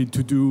actually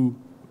to do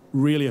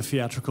really a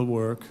theatrical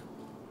work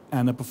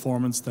and a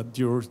performance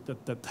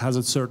that has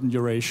a certain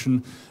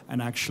duration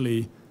and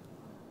actually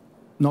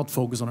not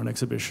focus on an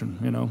exhibition,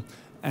 you know.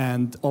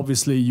 And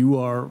obviously, you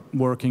are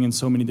working in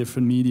so many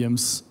different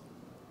mediums.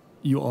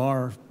 You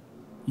are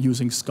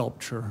using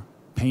sculpture,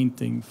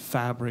 painting,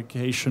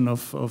 fabrication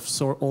of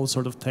all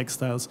sort of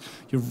textiles.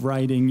 You're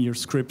writing, you're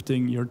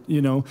scripting,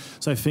 you know.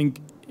 So I think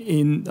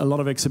in a lot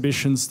of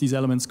exhibitions, these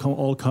elements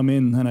all come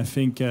in, and I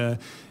think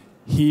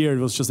here it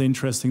was just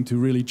interesting to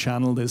really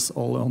channel this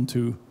all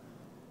onto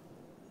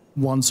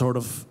one sort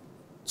of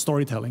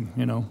storytelling,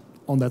 you know,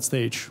 on that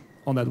stage,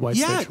 on that white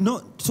stage. Yeah, no,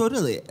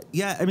 totally.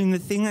 Yeah, I mean, the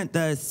thing at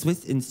the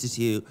Swiss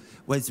Institute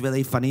was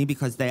really funny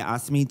because they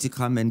asked me to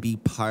come and be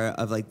part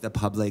of like the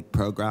public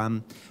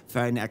program for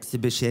an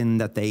exhibition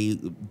that they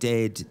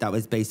did that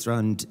was based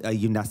around a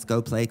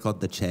UNESCO play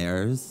called The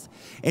Chairs.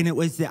 And it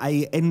was,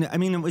 I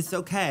mean, it was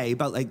okay,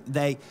 but like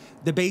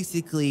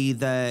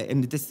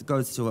and this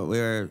goes to what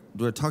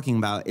we're talking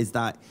about, is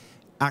that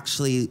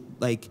actually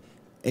like,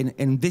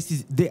 and this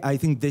is, I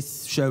think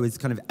this show is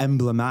kind of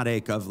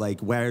emblematic of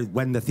like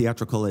when the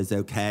theatrical is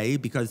okay,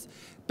 because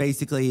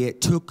basically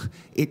it took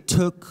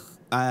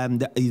this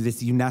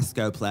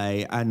UNESCO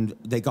play, and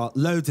they got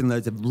loads and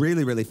loads of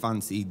really, really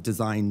fancy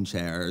design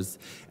chairs,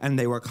 and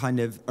they were kind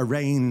of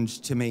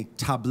arranged to make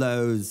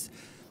tableaus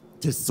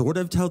to sort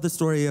of tell the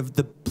story of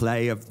the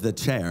play of the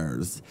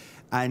chairs.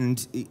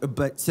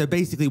 But so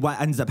basically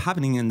what ends up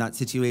happening in that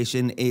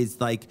situation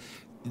is like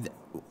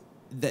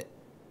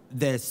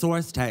the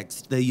source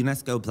text, the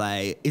UNESCO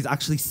play, is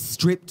actually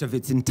stripped of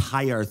its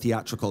entire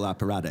theatrical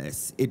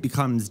apparatus. It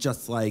becomes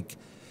just like.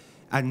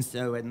 And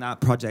so in that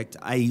project,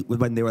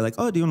 when they were like,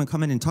 oh, do you want to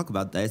come in and talk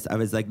about this? I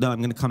was like, no, I'm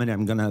going to come in and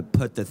I'm going to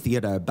put the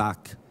theater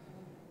back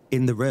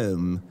in the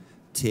room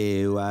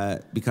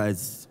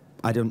because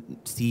I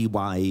don't see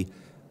why.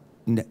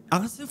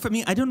 Also, for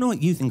me, I don't know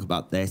what you think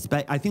about this,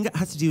 but I think it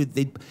has to do with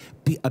it's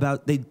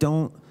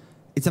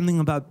something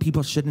about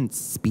people shouldn't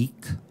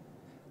speak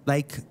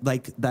like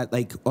that,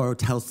 like, or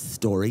tell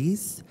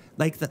stories.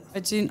 Like that. I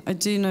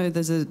do know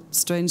there's a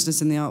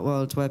strangeness in the art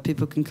world where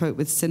people can cope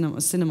with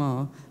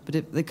cinema,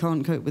 but they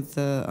can't cope with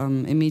the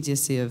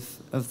immediacy of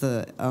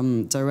the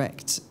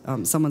direct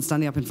someone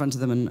standing up in front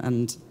of them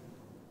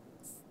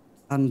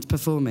and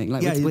performing,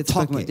 like with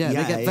talking. They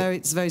get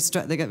very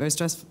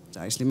stressed.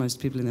 Actually,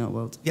 most people in the art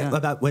world. Yeah,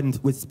 about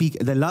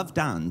they love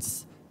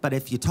dance, but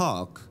if you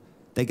talk,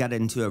 they get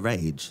into a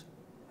rage.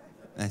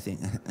 I think.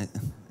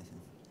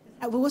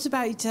 Well, what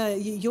about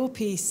your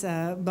piece,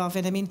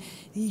 Marvin? I mean,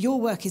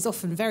 your work is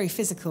often very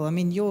physical. I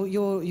mean,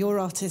 your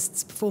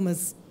artists,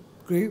 performers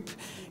group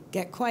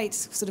get quite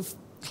sort of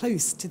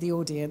close to the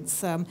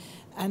audience. And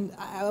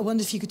I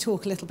wonder if you could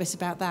talk a little bit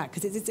about that,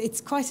 because it's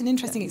quite an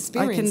interesting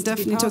experience to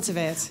be part of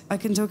it. I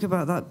can talk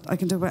about that. I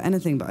can talk about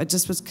anything, but I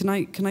just was. Can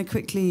I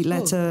quickly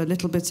let a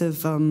little bit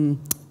of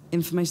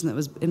information that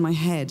was in my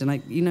head,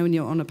 and when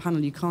you're on a panel,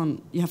 you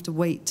have to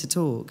wait to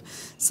talk.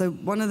 So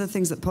one of the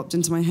things that popped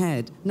into my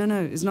head,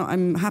 no, it's not.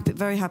 I'm happy,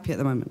 very happy at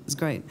the moment. It's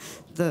great.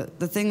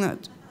 The thing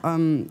that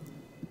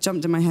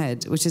jumped in my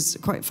head, which is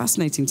quite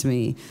fascinating to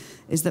me,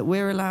 is that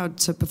we're allowed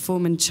to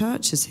perform in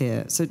churches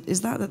here. So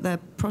is that they're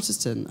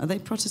Protestant? Are they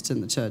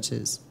Protestant, the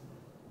churches?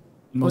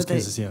 In most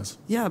cases, yes.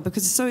 Yeah,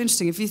 because it's so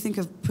interesting. If you think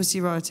of Pussy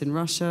Riot in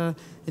Russia,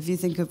 if you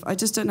think of... I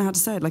just don't know how to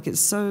say it. Like,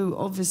 it's so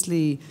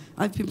obviously...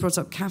 I've been brought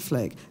up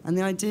Catholic, and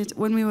the idea...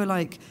 When we were,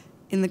 like,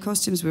 in the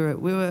costumes, we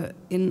were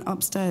in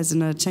upstairs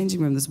in a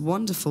changing room, this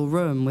wonderful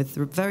room with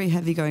very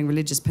heavy-going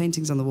religious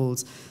paintings on the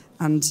walls,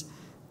 and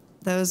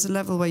there was a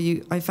level where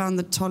I found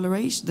the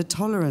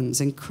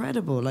tolerance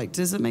incredible. Like,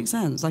 does it make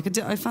sense? Like,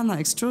 I found that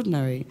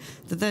extraordinary.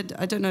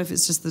 I don't know if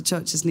it's just the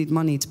churches need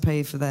money to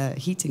pay for their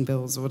heating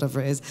bills or whatever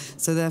it is,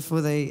 so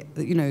therefore they,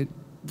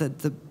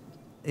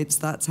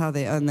 that's how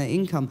they earn their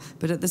income.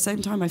 But at the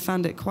same time, I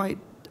found it quite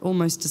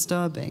almost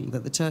disturbing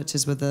that the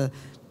churches were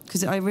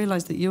because I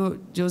realised that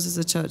yours is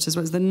a church as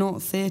well as they're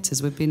not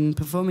theatres. We've been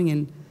performing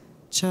in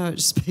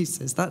church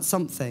spaces. That's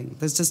something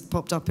that's just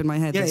popped up in my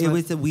head. Yeah, That's it why-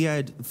 was a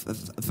weird,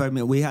 for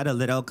me, we had a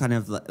little kind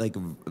of like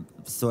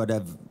sort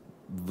of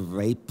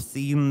rape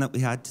scene that we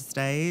had to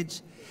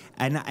stage.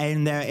 And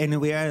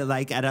we were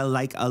like at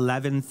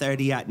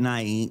 11:30 at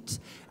night,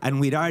 and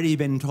we'd already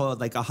been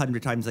told like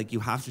 100 times, like, you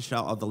have to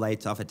shut all the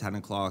lights off at 10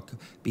 o'clock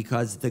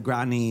because the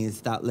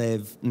grannies that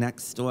live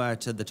next door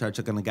to the church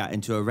are going to get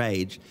into a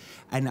rage.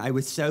 And I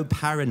was so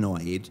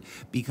paranoid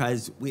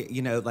because we,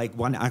 you know, like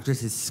one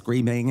actress is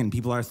screaming and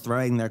people are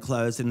throwing their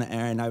clothes in the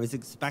air, and I was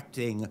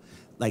expecting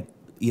like,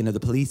 you know, the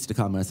police to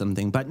come or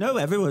something. But no,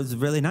 everyone was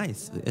really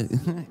nice.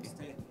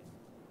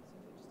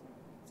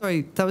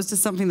 Sorry, that was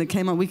just something that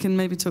came up. We can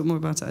maybe talk more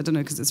about it. I don't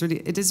know, because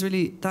it is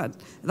really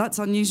that's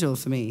unusual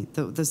for me.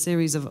 The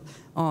series of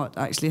art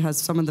actually has,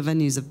 some of the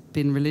venues have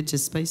been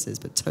religious spaces,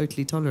 but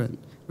totally tolerant.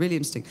 Really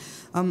interesting.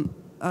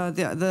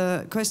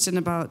 The question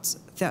about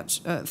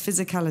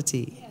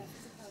physicality. Yeah,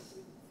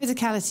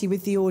 physicality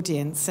with the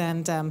audience,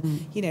 and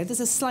you know, there's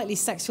a slightly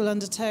sexual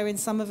undertow in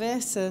some of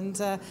it, and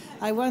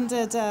I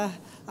wondered how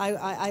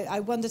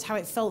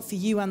it felt for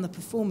you and the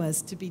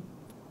performers to be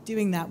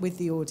doing that with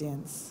the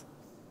audience.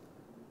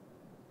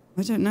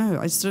 I don't know.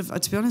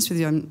 To be honest with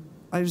you,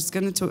 I was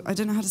going to talk. I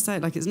don't know how to say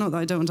it. Like, it's not that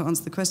I don't want to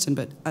answer the question,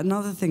 but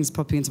another thing's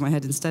popping into my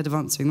head instead of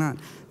answering that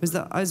was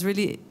that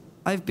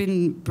I've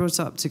been brought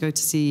up to go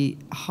to see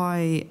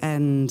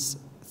high-end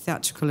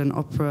theatrical and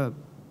opera,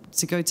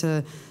 to go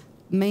to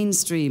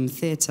mainstream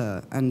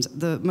theatre, and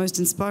the most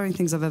inspiring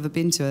things I've ever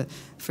been to,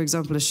 for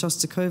example, a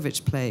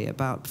Shostakovich play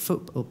about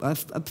football, a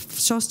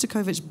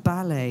Shostakovich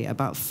ballet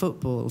about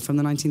football from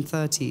the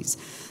 1930s,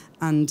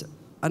 and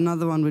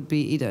another one would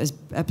be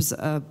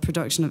a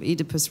production of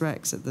Oedipus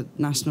Rex at the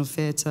National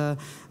Theatre.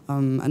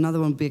 Another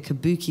one would be a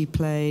kabuki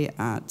play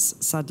at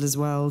Sadler's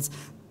Wells.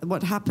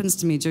 What happens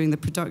to me during the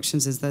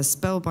productions is there's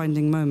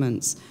spellbinding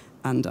moments,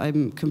 and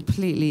I'm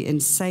completely,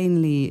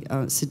 insanely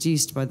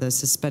seduced by the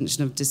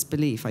suspension of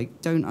disbelief. I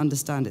don't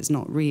understand, it's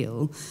not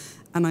real.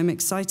 And I'm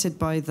excited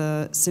by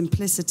the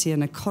simplicity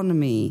and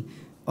economy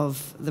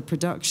of the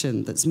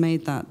production that's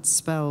made that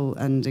spell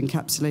and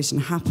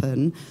encapsulation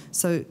happen.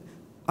 So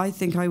I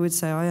think I would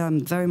say I am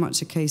very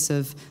much a case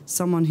of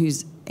someone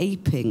who's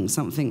aping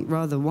something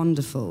rather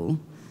wonderful,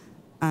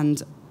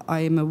 and I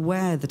am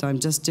aware that I'm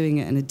just doing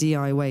it in a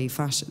DIY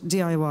fashion,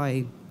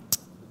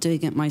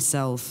 doing it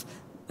myself,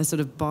 a sort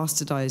of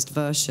bastardized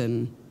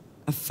version,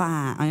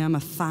 I am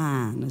a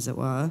fan, as it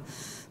were.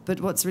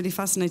 But what's really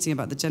fascinating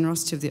about the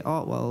generosity of the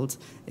art world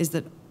is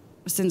that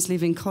since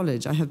leaving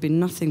college, I have been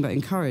nothing but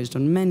encouraged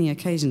on many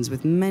occasions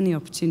with many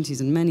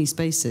opportunities and many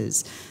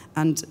spaces,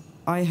 and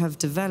I have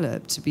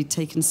developed to be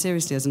taken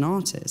seriously as an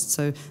artist.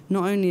 So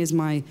not only is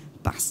my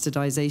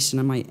bastardization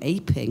and my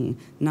aping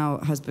now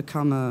has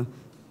become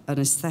an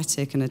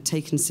aesthetic and a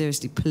taken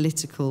seriously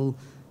political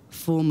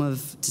form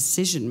of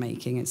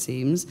decision-making, it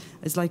seems.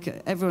 It's like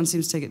everyone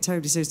seems to take it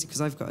terribly seriously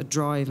because I've got a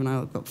drive and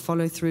I've got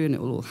follow-through and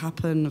it will all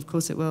happen. Of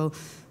course it will.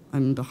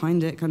 I'm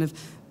behind it, kind of.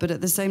 But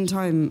at the same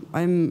time,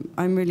 I'm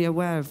really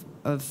aware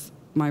of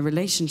my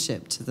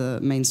relationship to the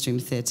mainstream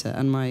theatre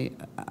and my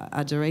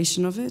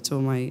adoration of it,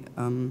 or my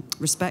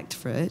respect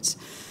for it.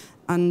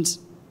 And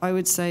I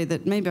would say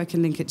that maybe I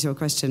can link it to your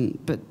question,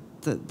 but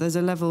there's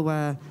a level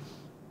where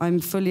I'm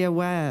fully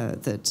aware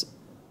that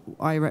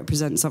I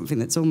represent something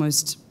that's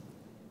almost,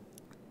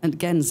 and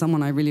again,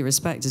 someone I really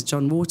respect is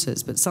John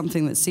Waters, but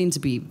something that's seen to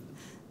be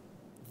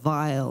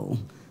vile,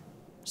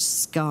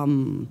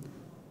 scum,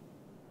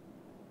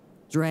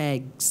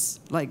 dregs,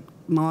 like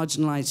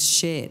marginalized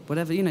shit,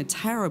 whatever, you know,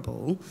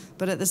 terrible.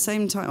 But at the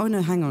same time, oh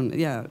no, hang on,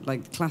 yeah,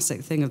 like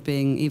classic thing of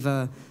being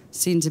either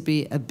seen to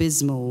be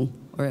abysmal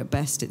or at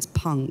best it's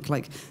punk.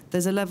 Like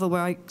there's a level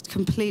where I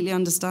completely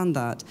understand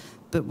that.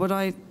 But what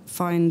I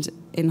find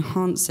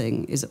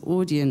enhancing is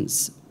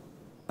audience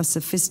are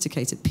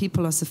sophisticated.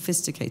 People are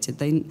sophisticated.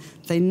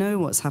 They know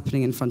what's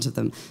happening in front of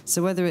them.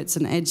 So whether it's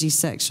an edgy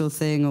sexual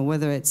thing or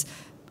whether it's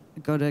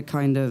got a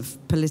kind of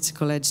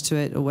political edge to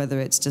it or whether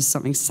it's just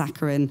something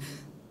saccharine,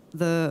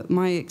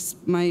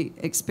 my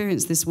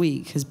experience this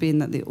week has been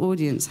that the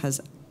audience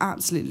has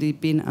absolutely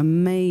been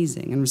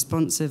amazing and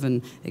responsive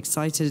and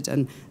excited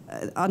and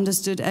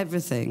understood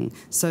everything.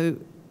 So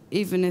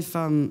even if,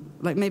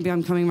 like maybe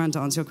I'm coming around to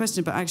answer your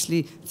question, but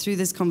actually through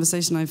this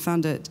conversation I've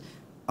found it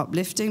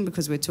uplifting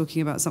because we're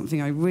talking about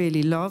something I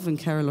really love and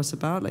care a lot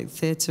about, like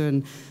theatre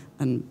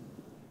and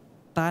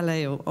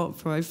ballet or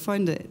opera. I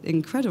find it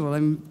incredible.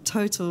 I'm a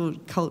total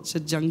culture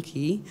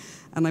junkie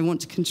and I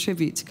want to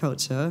contribute to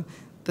culture.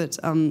 But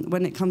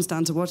when it comes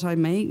down to what I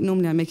make,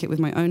 normally I make it with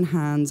my own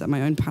hands and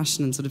my own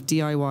passion and sort of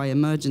DIY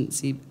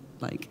emergency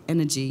like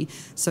energy.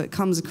 So it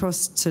comes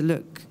across to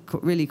look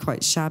really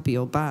quite shabby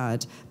or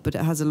bad, but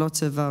it has a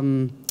lot of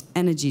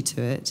energy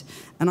to it.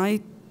 And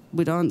I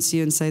would answer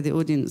you and say the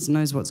audience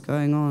knows what's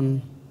going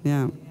on.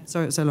 Yeah.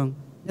 Sorry it's so long.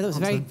 That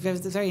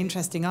was a very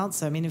interesting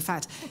answer. I mean, in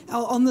fact,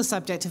 on the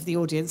subject of the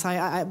audience,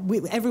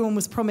 everyone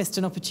was promised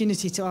an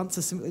opportunity to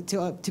answer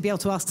to be able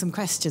to ask some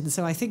questions.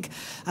 So I think,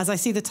 as I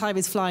see the time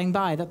is flying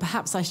by, that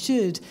perhaps I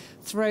should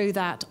throw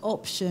that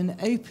option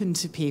open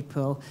to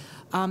people.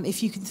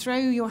 If you can throw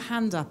your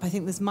hand up, I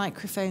think there's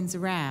microphones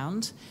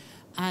around.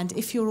 And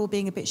if you're all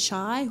being a bit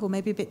shy or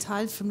maybe a bit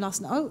tired from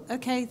last night, oh,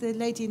 okay, the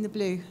lady in the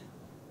blue.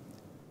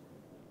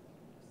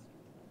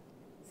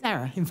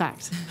 Sarah, in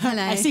fact.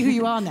 Hello. I see who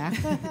you are now.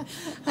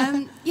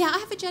 Yeah, I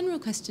have a general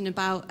question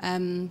about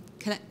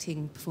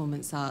collecting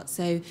performance art.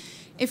 So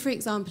if, for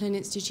example, an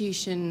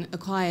institution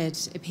acquired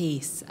a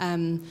piece,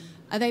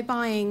 are they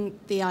buying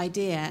the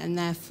idea and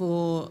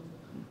therefore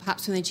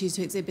perhaps when they choose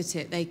to exhibit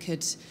it, they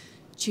could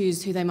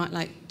choose who they might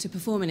like to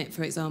perform in it,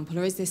 for example?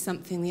 Or is this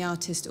something the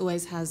artist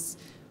always has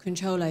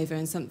control over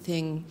and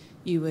something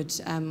you would,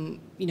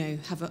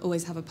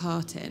 always have a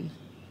part in?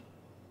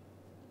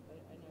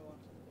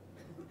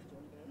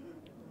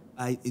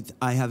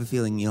 I have a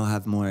feeling you'll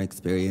have more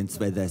experience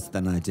with this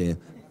than I do.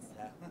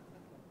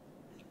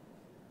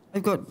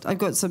 I've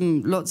got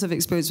lots of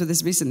experience with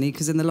this recently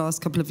because in the last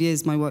couple of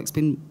years my work's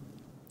been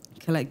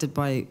collected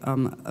by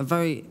a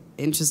very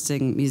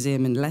interesting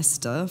museum in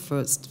Leicester for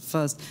its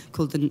first,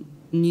 called the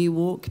New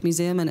Walk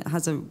Museum, and it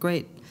has a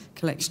great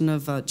collection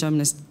of German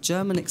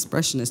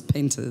expressionist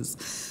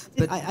painters.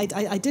 But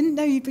I didn't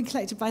know you'd been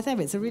collected by them.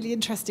 It's a really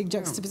interesting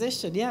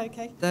juxtaposition. Yeah,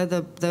 okay. They're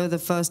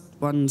the first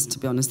ones, to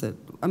be honest.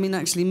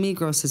 Actually,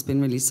 Migros has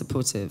been really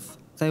supportive.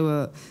 They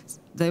were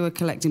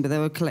collecting, but they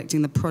were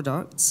collecting the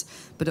products.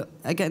 But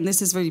again,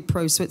 this is really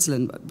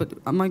pro-Switzerland. But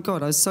oh my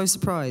God, I was so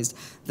surprised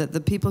that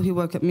the people who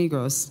work at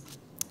Migros,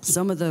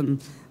 some of them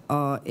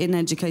are in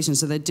education,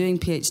 so they're doing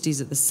PhDs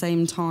at the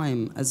same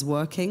time as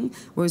working.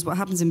 Whereas what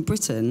happens in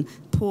Britain,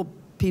 poor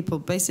people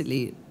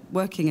basically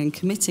working and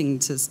committing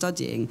to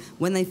studying,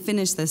 when they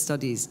finish their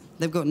studies,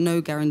 they've got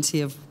no guarantee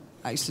of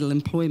actual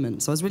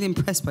employment. So I was really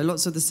impressed by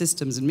lots of the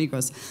systems in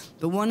Migros.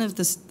 But one of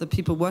the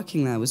people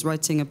working there was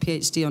writing a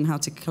PhD on how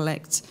to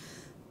collect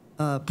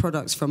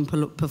products from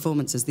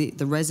performances,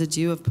 the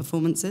residue of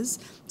performances.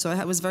 So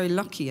I was very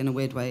lucky in a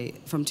weird way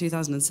from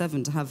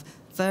 2007 to have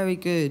very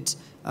good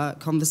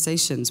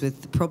conversations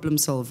with the problem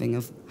solving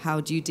of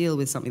how do you deal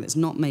with something that's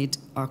not made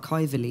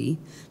archivally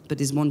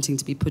but is wanting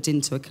to be put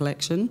into a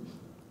collection.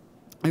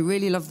 I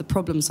really love the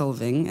problem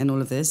solving in all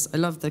of this. I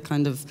love the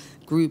kind of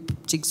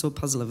group jigsaw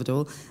puzzle of it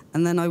all.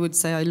 And then I would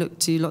say I look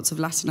to lots of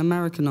Latin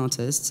American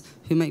artists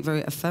who make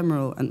very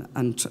ephemeral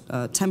and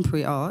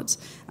temporary art,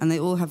 and they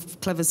all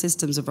have clever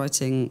systems of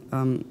writing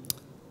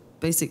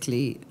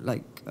basically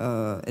like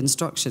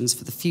instructions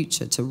for the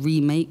future to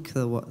remake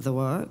the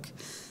work.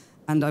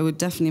 And I would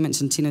definitely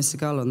mention Tino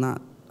Segal on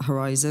that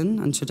horizon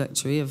and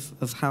trajectory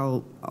of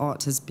how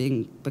art has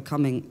been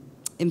becoming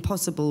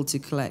impossible to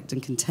collect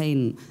and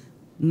contain.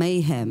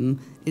 Mayhem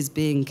is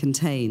being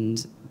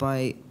contained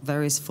by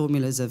various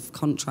formulas of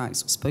contracts,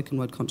 spoken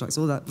word contracts,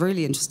 all that.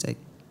 Really interesting.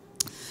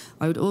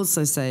 I would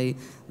also say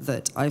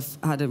that I've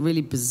had a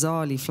really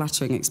bizarrely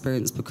flattering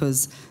experience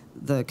because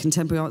the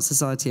Contemporary Art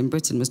Society in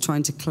Britain was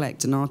trying to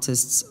collect an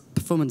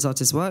performance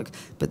artist's work,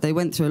 but they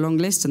went through a long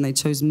list and they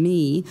chose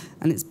me,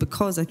 and it's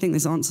because, I think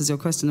this answers your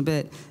question a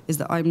bit, is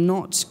that I'm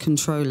not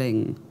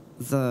controlling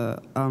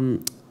the...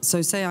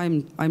 So say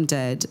I'm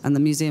dead and the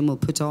museum will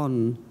put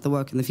on the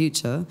work in the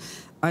future.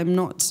 I'm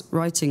not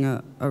writing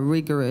a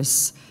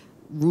rigorous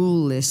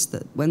rule list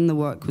that when the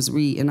work was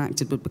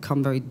reenacted would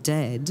become very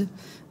dead.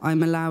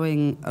 I'm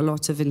allowing a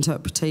lot of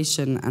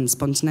interpretation and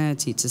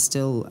spontaneity to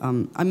still...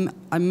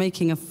 I'm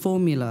making a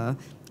formula,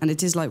 and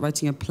it is like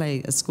writing a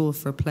play, a score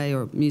for a play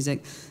or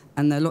music,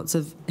 and there are lots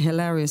of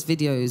hilarious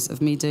videos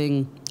of me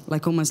doing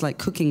almost like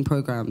cooking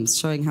programs,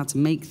 showing how to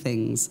make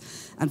things.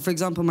 And for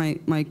example,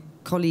 my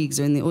colleagues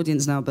are in the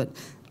audience now, but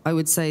I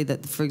would say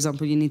that, for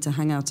example, you need to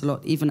hang out a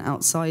lot, even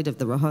outside of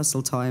the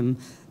rehearsal time.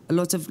 A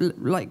lot of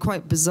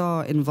quite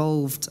bizarre,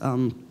 involved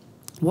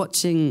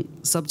watching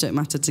subject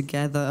matter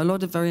together. A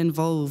lot of very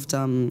involved,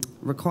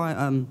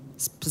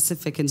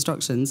 specific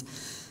instructions.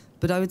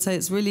 But I would say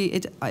it's really,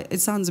 it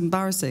sounds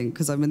embarrassing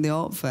because I'm in the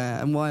art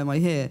fair and why am I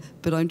here?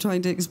 But I'm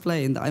trying to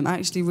explain that I'm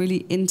actually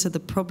really into the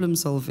problem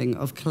solving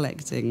of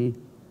collecting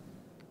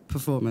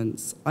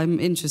performance. I'm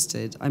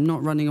interested. I'm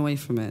not running away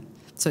from it.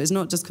 So it's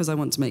not just because I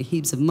want to make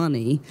heaps of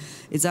money.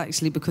 It's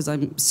actually because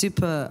I'm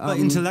super... But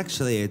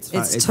intellectually, it's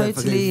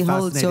totally a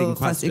holds your...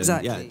 question.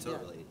 Exactly. Yeah,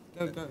 totally.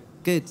 Go.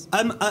 Good.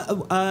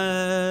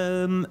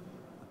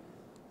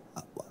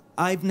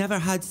 I've never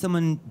had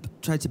someone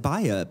try to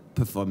buy a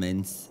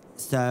performance.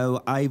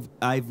 So I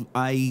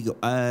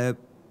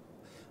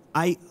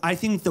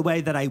think the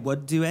way that I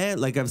would do it,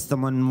 like if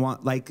someone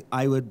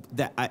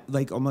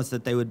almost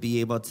that they would be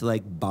able to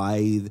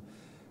buy...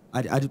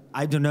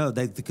 I don't know.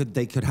 They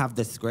could have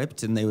the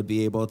script and they would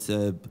be able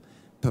to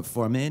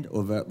perform it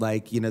over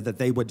that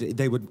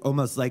they would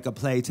almost like a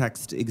play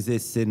text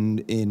exists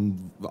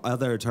in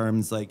other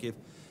terms. Like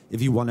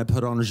if you want to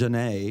put on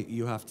Genet,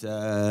 you have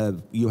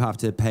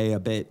to pay a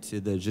bit to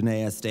the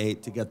Genet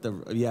estate to get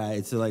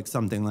it's like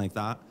something like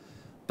that.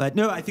 But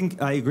no, I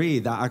think I agree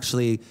that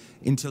actually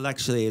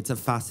intellectually it's a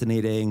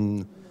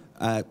fascinating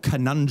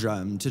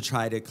conundrum to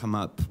try to come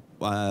up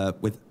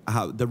with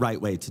how the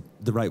right way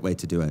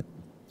to do it.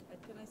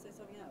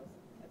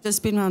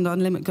 Just been around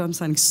Unlimited. God, I'm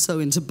sounding so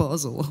into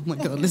Basel. Oh my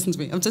God, listen to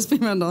me. I've just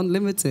been around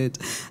Unlimited,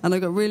 and I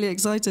got really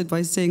excited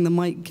by seeing the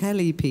Mike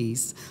Kelly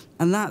piece.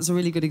 And that's a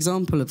really good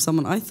example of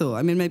someone, I thought,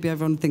 I mean, maybe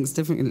everyone thinks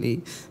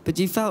differently, but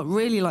you felt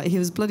really like he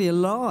was bloody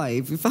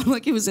alive. You felt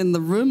like he was in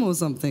the room or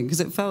something, because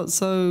it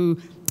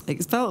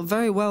felt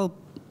very well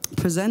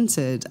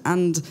presented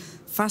and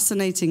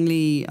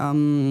fascinatingly, I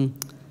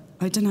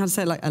don't know how to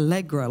say it, like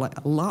allegra, like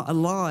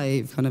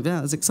alive, kind of, yeah,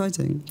 it was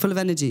exciting, full of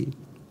energy.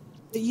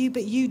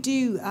 But you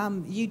do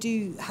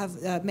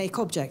have make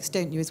objects,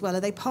 don't you, as well?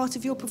 Are they part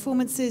of your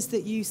performances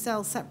that you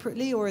sell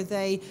separately, or are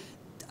they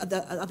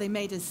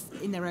made as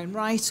in their own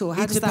right, or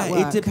how does that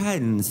work? It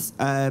depends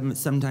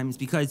sometimes,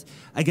 because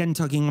again,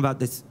 talking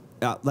about this,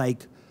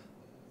 like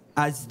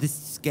as the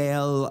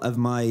scale of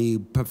my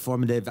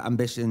performative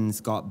ambitions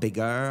got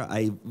bigger,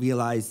 I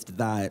realized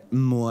that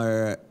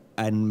more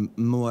and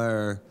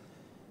more.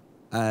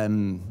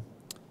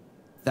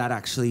 That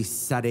actually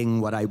setting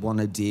what I want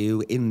to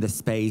do in the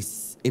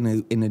space, in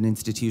an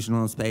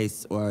institutional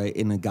space or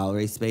in a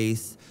gallery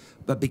space,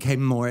 but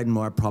became more and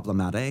more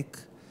problematic,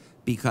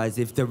 because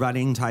if the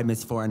running time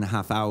is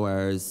 4.5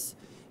 hours,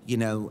 you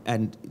know,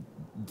 and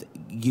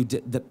you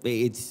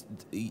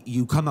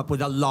come up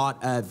with a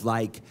lot of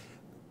like,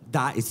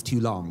 that is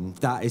too long,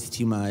 that is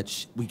too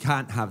much, we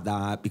can't have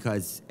that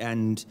because,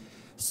 and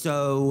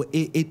so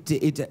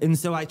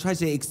so I try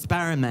to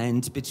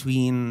experiment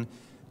between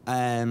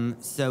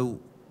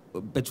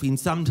between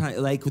sometimes,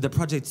 like with the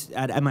project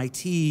at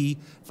MIT,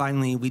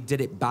 finally we did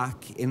it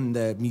back in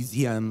the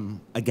museum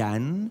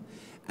again.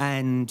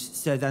 And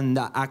so then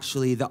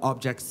actually the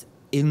objects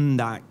in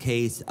that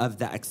case of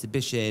the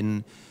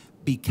exhibition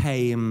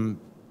became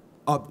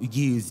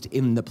used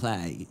in the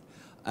play.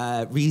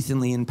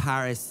 Recently in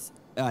Paris,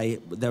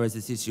 there was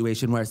a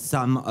situation where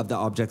some of the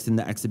objects in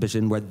the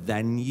exhibition were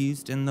then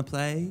used in the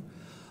play.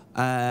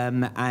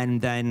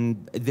 And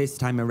then this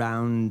time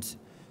around,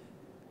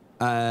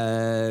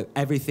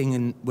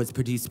 everything was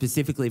produced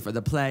specifically for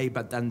the play,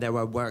 but then there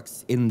were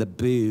works in the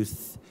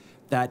booth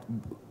that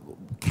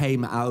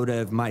came out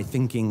of my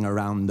thinking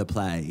around the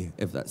play.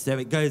 So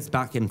it goes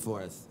back and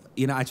forth.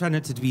 You know, I try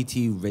not to be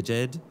too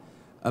rigid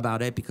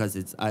about it, because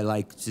I'd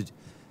like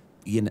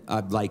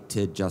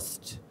to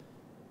just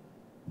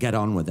get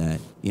on with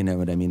it. You know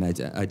what I mean?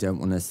 I don't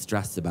want to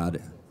stress about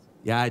it.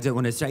 Yeah, I don't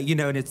want to stress. You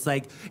know, and it's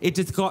like it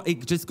just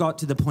got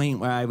to the point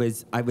where I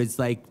was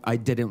like, I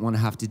didn't want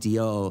to have to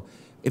deal.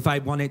 If I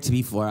want it to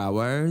be 4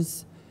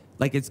 hours,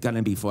 like it's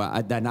gonna be 4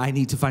 hours, then I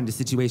need to find a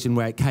situation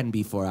where it can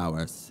be 4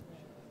 hours.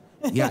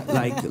 Yeah,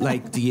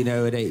 like do you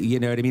know what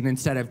I mean?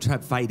 Instead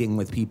of fighting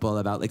with people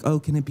about like, oh,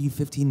 can it be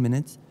 15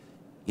 minutes?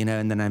 You know,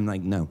 and then I'm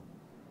like, no.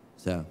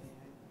 So.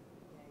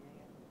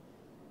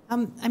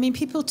 I mean,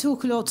 people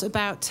talk a lot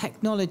about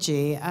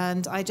technology,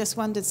 and I just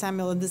wondered,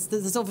 Samuel, and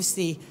there's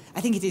obviously,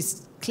 I think it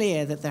is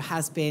clear that there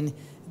has been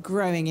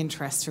growing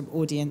interest from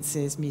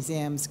audiences,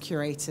 museums,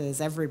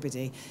 curators,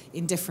 everybody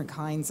in different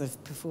kinds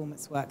of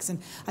performance works. And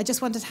I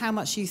just wondered how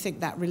much you think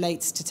that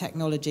relates to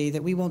technology,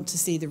 that we want to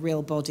see the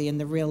real body and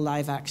the real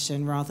live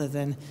action rather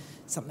than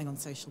something on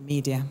social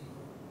media.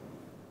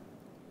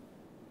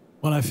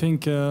 Well, I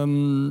think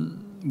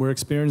we're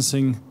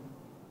experiencing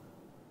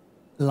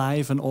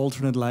live and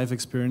alternate live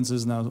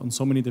experiences now on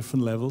so many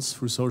different levels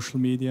through social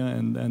media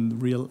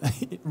and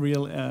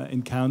real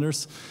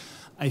encounters.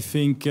 I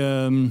think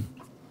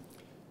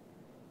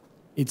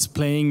it's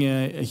playing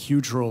a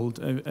huge role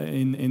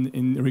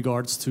in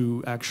regards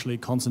to actually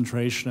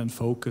concentration and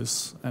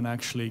focus, and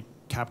actually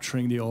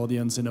capturing the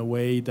audience in a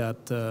way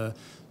that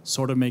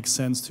sort of makes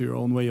sense to your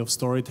own way of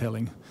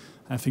storytelling.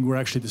 I think we're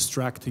actually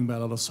distracting by a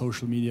lot of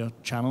social media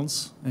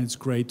channels, and it's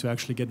great to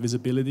actually get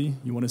visibility.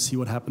 You want to see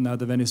what happened at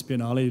the Venice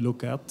Biennale, you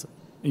look at,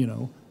 you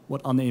know,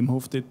 what Anne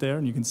Imhoff did there,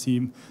 and you can see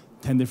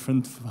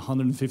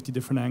 150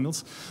 different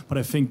angles. But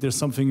I think there's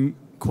something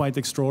quite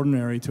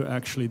extraordinary to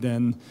actually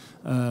then,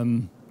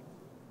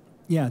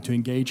 to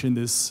engage in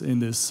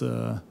this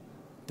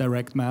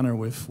direct manner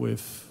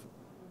with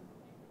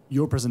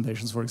your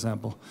presentations, for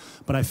example.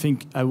 But I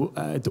think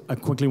I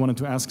quickly wanted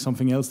to ask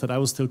something else that I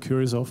was still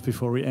curious of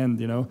before we end,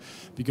 you know,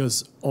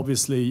 because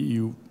obviously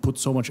you put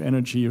so much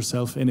energy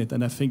yourself in it,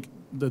 and I think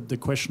the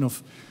question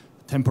of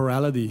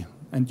temporality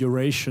and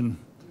duration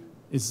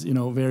is, you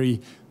know,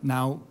 very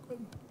now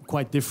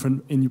quite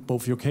different in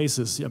both your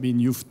cases. I mean,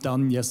 you've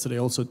done yesterday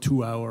also a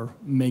 2-hour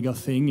mega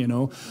thing, you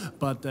know,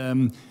 but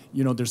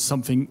you know, there's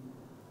something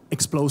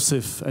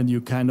explosive, and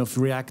you kind of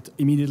react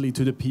immediately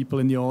to the people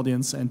in the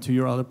audience and to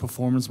your other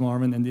performance,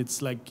 Marvin, and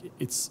it's like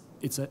it's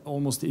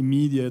almost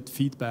immediate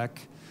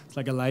feedback. It's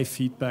like a live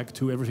feedback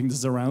to everything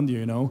that's around you,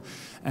 you know,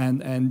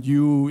 and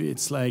you,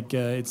 it's like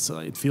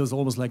it feels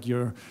almost like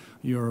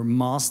you're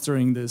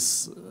mastering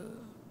this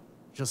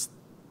just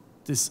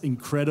this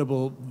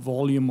incredible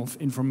volume of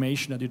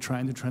information that you're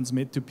trying to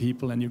transmit to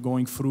people, and you're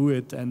going through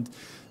it, and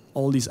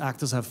all these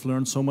actors have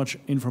learned so much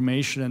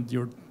information, and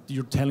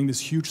you're telling this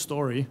huge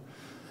story,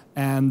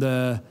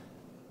 and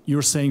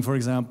you're saying, for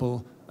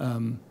example,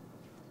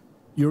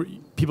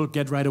 people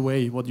get right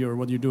away what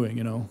you're doing.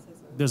 You know,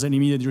 there's an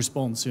immediate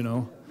response. You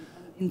know.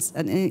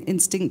 An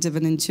instinctive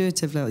and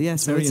intuitive level,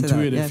 yes. Very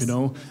intuitive, yes. you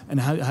know. And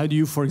how do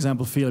you, for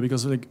example, feel?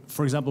 Because, like,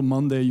 for example,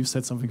 Monday you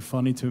said something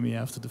funny to me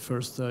after the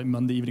first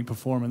Monday evening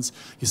performance.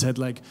 You said,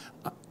 like,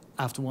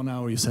 after 1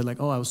 hour, you said,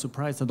 like, oh, I was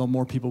surprised that not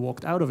more people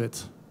walked out of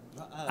it.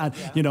 And,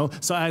 yeah. You know,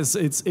 so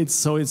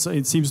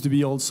it seems to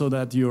be also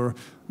that you're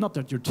not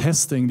that you're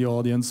testing the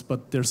audience,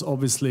 but there's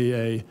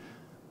obviously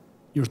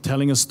you're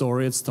telling a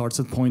story. It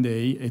starts at point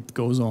A, it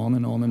goes on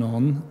and on and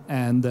on,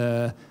 and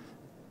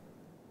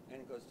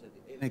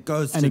it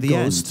goes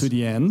to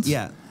the end.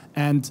 Yeah.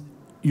 And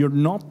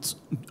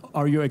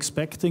are you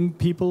expecting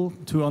people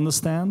to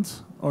understand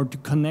or to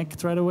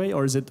connect right away?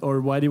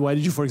 Or why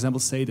did you, for example,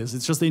 say this?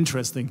 It's just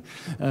interesting.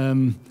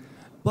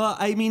 Well,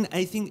 I mean,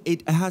 I think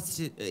it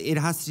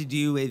has to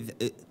do with,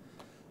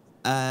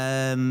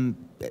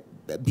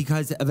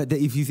 because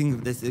if you think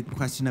of this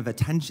question of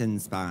attention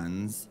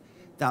spans,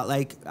 that,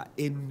 like,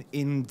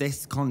 in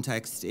this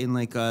context, in,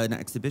 like, an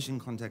exhibition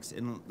context,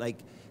 in, like,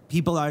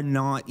 people are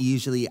not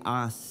usually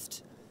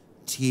asked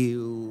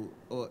to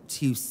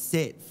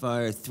sit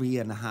for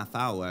 3.5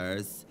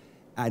 hours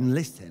and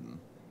listen.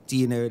 Do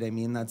you know what I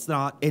mean? That's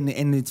not, and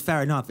it's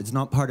fair enough. It's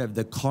not part of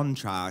the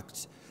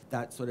contract.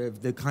 That sort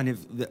of the kind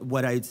of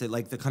what I would say,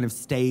 like, the kind of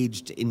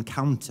staged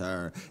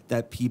encounter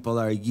that people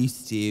are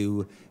used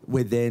to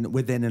within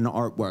an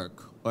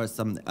artwork or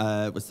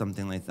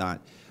something like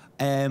that.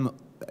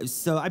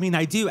 So, I mean,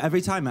 I do every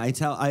time I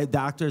tell the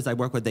actors I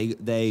work with,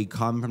 they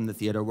come from the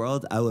theater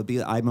world.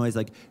 I'm always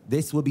like,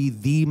 this will be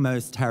the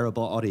most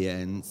terrible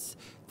audience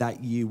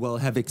that you will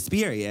have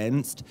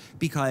experienced,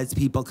 because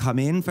people come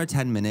in for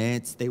 10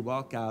 minutes, they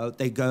walk out,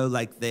 they go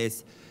like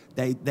this.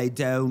 They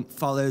don't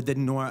follow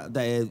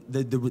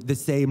the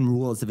same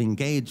rules of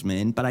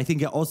engagement. But I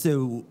think it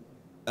also,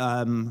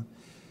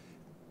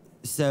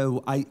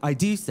 so I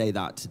do say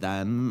that to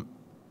them.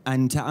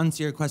 And to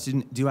answer your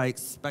question, do I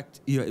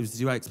expect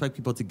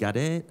people to get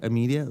it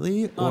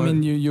immediately? Or? I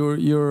mean,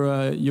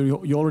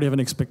 you already have an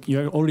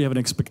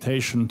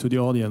expectation to the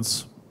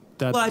audience.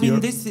 That well, I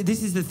mean, this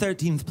is the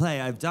 13th play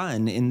I've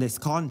done in this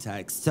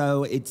context,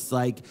 so it's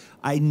like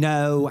I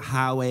know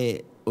how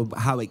it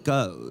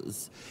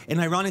goes.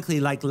 And ironically,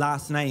 like,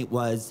 last night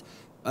was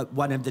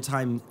one of the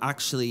times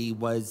actually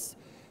was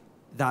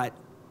that.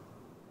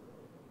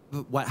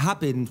 What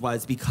happened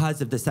was,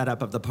 because of the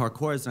setup of the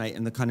Parcours Night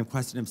and the kind of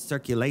question of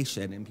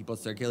circulation and people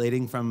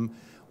circulating from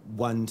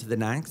one to the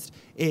next,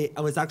 it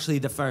was actually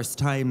the first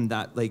time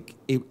that, like,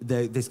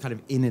 this kind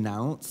of in and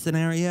out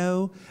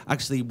scenario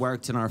actually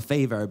worked in our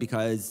favor,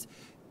 because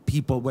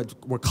people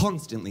were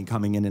constantly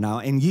coming in and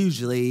out, and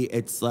usually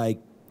it's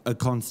like a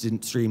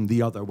constant stream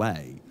the other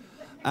way.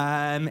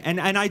 And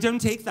I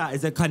don't take that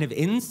as a kind of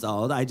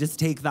insult. I just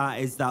take that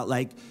as that,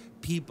 like,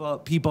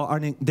 people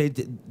aren't,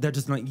 they're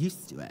just not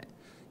used to it.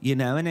 You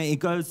know, and it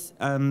goes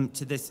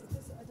to this.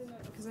 I don't know,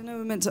 because I know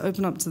we're meant to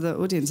open up to the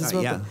audience as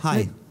well. Yeah.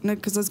 Hi. No,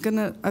 because I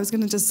was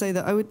gonna just say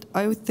that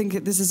I would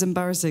think this is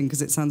embarrassing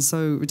because it sounds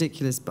so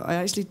ridiculous, but I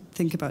actually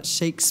think about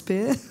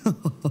Shakespeare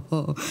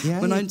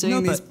when I'm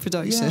doing these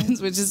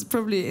productions, which is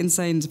probably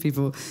insane to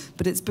people.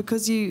 But it's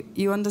because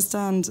you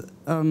understand.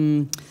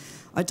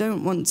 I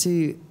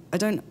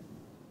don't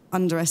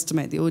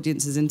underestimate the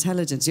audience's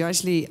intelligence. You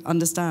actually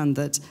understand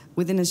that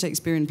within a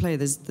Shakespearean play,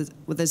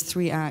 there's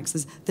 3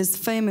 acts. There's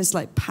famous,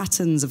 like,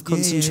 patterns of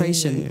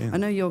concentration. Yeah. I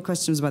know your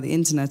question was about the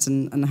internet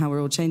and how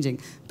we're all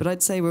changing, but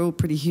I'd say we're all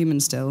pretty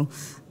human still.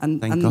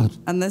 Thank God.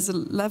 And there's a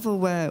level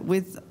where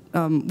with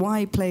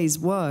why plays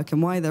work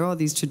and why there are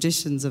these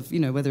traditions of, you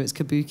know, whether it's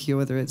kabuki or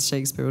whether it's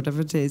Shakespeare or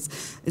whatever it is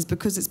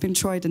because it's been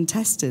tried and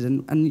tested.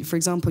 And for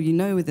example, you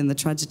know, within the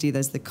tragedy,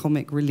 there's the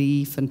comic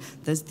relief, and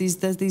there's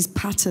these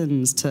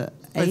patterns to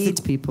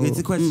aid people. It's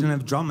a question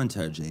of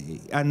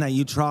dramaturgy, and that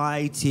you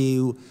try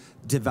to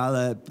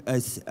develop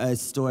a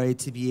story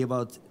to be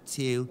able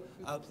to.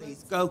 Oh,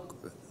 please go.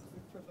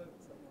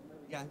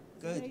 Yeah,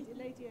 good.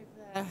 Lady over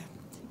there.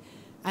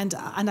 And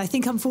I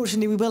think,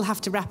 unfortunately, we will have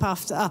to wrap up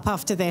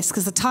after this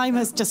because the time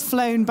has just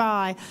flown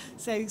by.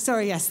 So,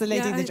 sorry, yes, the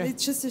lady in the dress.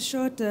 It's just a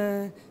short...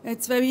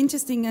 it's very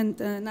interesting, and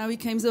now we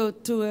came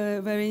to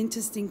a very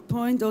interesting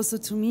point also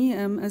to me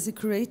as a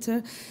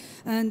curator.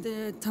 And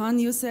Tan,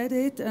 you said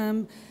it,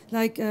 the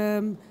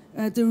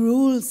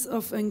rules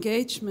of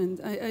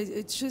engagement.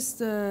 I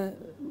just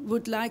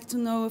would like to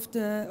know of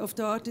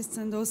the artists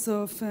and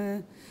also of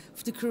the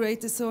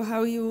curators, so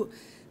how you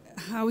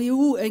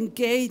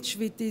engage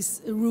with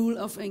this rule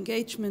of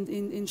engagement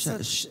in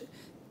such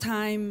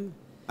time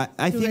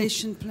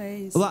duration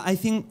plays. Well, I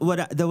think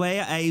the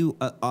way I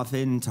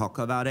often talk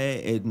about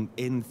it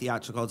in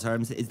theatrical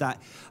terms is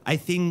that I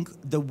think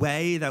the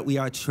way that we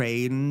are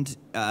trained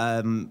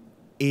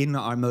in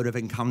our mode of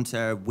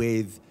encounter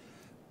with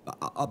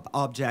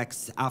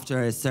objects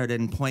after a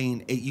certain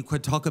point, you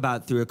could talk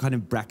about through a kind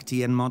of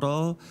Brechtian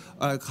model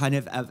or a kind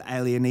of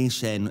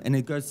alienation. And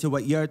it goes to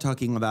what you're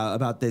talking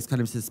about this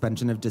kind of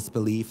suspension of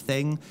disbelief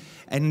thing.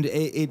 And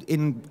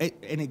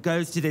it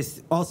goes to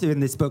this, also in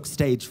this book,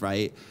 Stage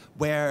Fright,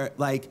 where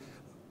like,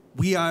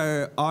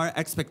 our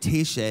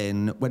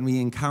expectation when we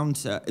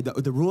encounter,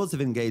 the rules of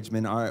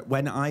engagement are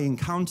when I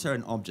encounter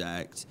an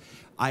object,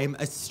 I'm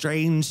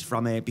estranged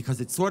from it because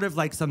it's sort of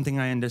like something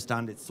I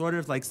understand, it's sort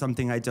of like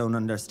something I don't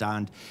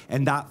understand,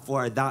 and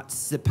that's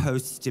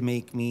supposed to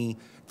make me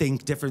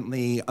think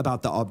differently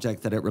about the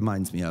object that it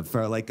reminds me of,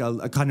 for like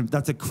a kind of,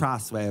 that's a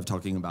crass way of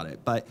talking about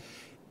it. But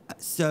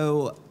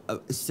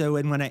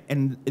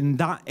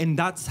and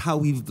that's how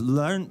we've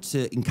learned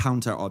to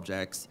encounter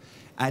objects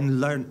and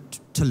learned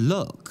to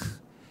look.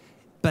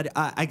 But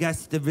I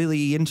guess the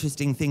really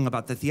interesting thing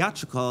about the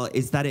theatrical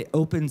is that it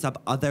opens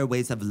up other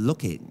ways of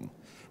looking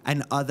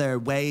and other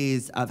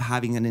ways of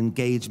having an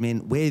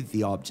engagement with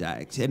the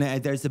object. And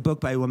there's a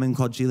book by a woman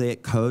called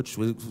Juliette Coach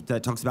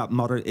that talks about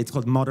it's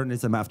called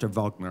Modernism After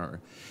Wagner.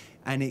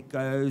 And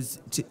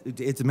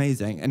it's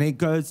amazing. And it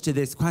goes to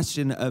this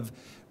question of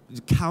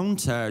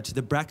counter to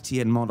the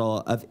Brechtian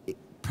model of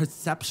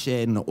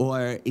perception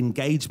or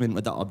engagement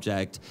with the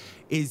object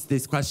is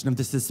this question of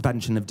the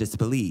suspension of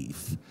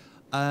disbelief.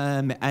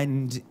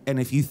 And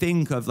if you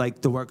think of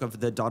like the work of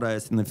the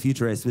Dadaists and the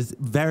Futurists was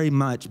very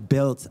much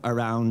built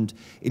around,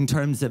 in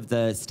terms of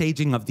the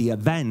staging of the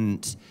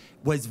event,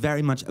 was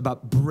very much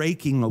about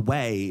breaking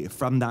away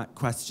from that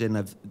question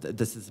of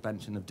the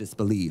suspension of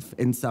disbelief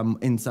in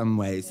some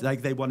ways.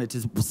 Like they wanted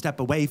to step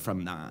away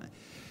from that.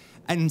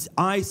 And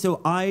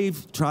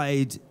I've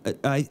tried,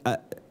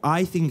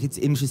 I think it's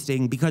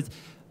interesting because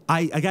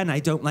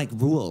I don't like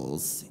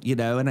rules, you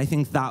know, and I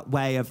think that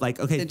way of like,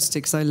 okay.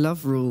 Sticks, I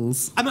love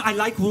rules. I mean, I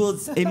like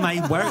rules in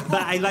my work,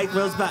 but I like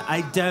rules, but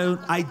I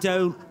don't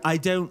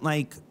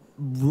like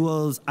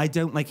rules. I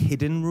don't like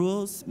hidden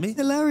rules. It's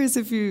hilarious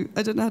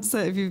I don't know how to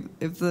say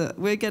it,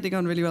 we're getting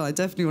on really well. I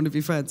definitely want to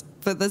be friends.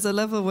 But there's a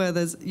level where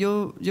there's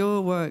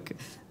your work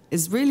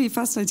is really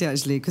fascinating,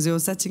 actually, because you're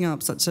setting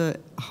up such a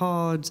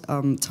hard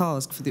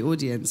task for the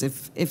audience.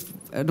 If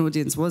an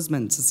audience was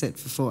meant to sit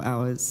for 4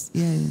 hours.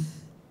 Yeah.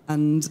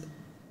 And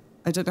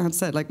I don't know how to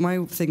say it. Like,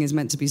 my thing is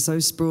meant to be so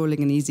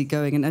sprawling and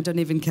easygoing, and I don't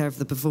even care if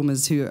the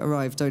performers who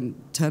arrive don't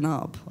turn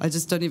up. I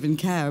just don't even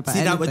care about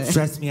anything. That would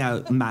stress me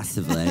out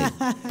massively.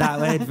 That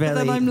would really...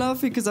 Then I'm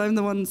laughing because I'm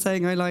the one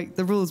saying I like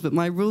the rules, but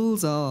my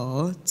rules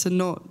are to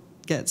not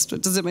get...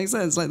 Does it make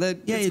sense? Like,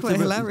 it's quite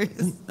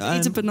hilarious.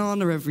 Eat a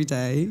banana every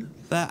day.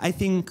 But I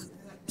think...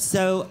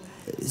 So...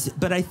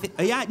 But I think...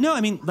 Yeah, no, I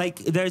mean, like,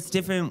 there's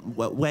different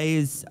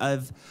ways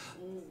of...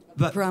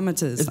 But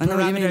parameters. I know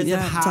what you mean. Yeah,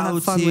 to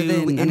have fun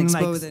within and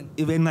explore within.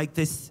 In like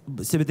this,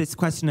 so with this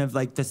question of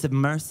like the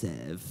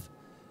submersive,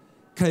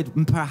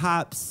 could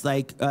perhaps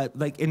like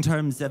in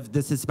terms of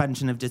the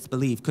suspension of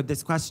disbelief, could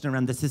this question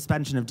around the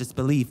suspension of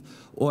disbelief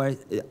or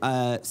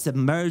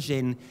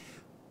submersion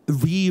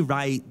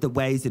rewrite the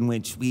ways in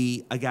which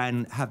we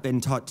again have been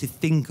taught to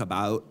think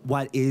about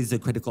what is a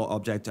critical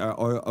object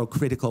or a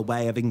critical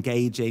way of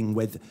engaging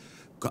with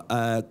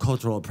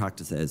cultural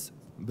practices?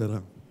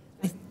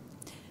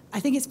 I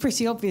think it's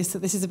pretty obvious that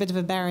this is a bit of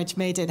a marriage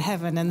made in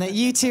heaven and that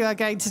you two are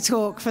going to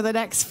talk for the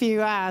next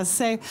few hours.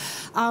 So,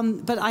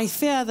 but I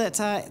fear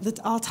that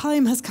our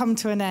time has come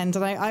to an end.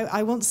 And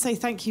I want to say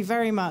thank you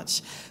very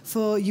much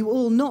for you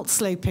all not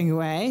sloping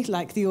away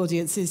like the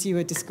audiences you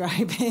were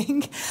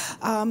describing.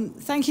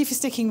 Thank you for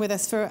sticking with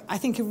us for, I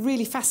think, a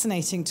really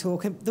fascinating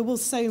talk. And there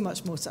was so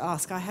much more to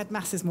ask. I had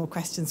masses more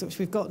questions, which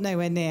we've got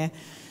nowhere near.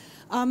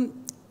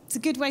 It's a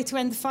good way to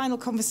end the final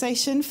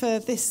conversation for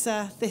this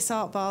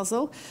Art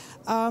Basel.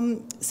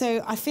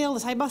 So I feel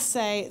that I must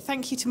say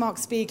thank you to Mark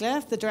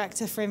Spiegler, the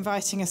director, for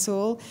inviting us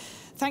all.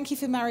 Thank you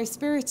for Mary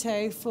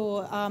Spirito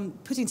for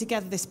putting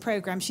together this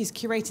programme. She's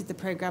curated the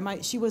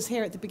programme. She was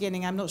here at the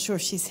beginning. I'm not sure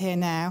if she's here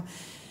now.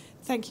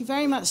 Thank you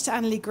very much to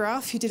Annelie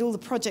Graf, who did all the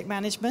project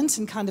management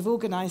and kind of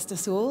organised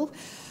us all.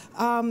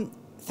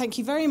 Thank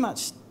you very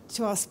much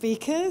to our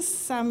speakers,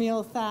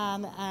 Samuel,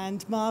 Than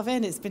and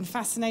Marvin. It's been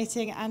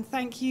fascinating, and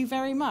thank you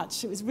very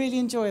much. It was really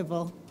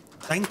enjoyable.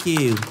 Thank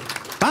you.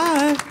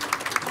 Bye.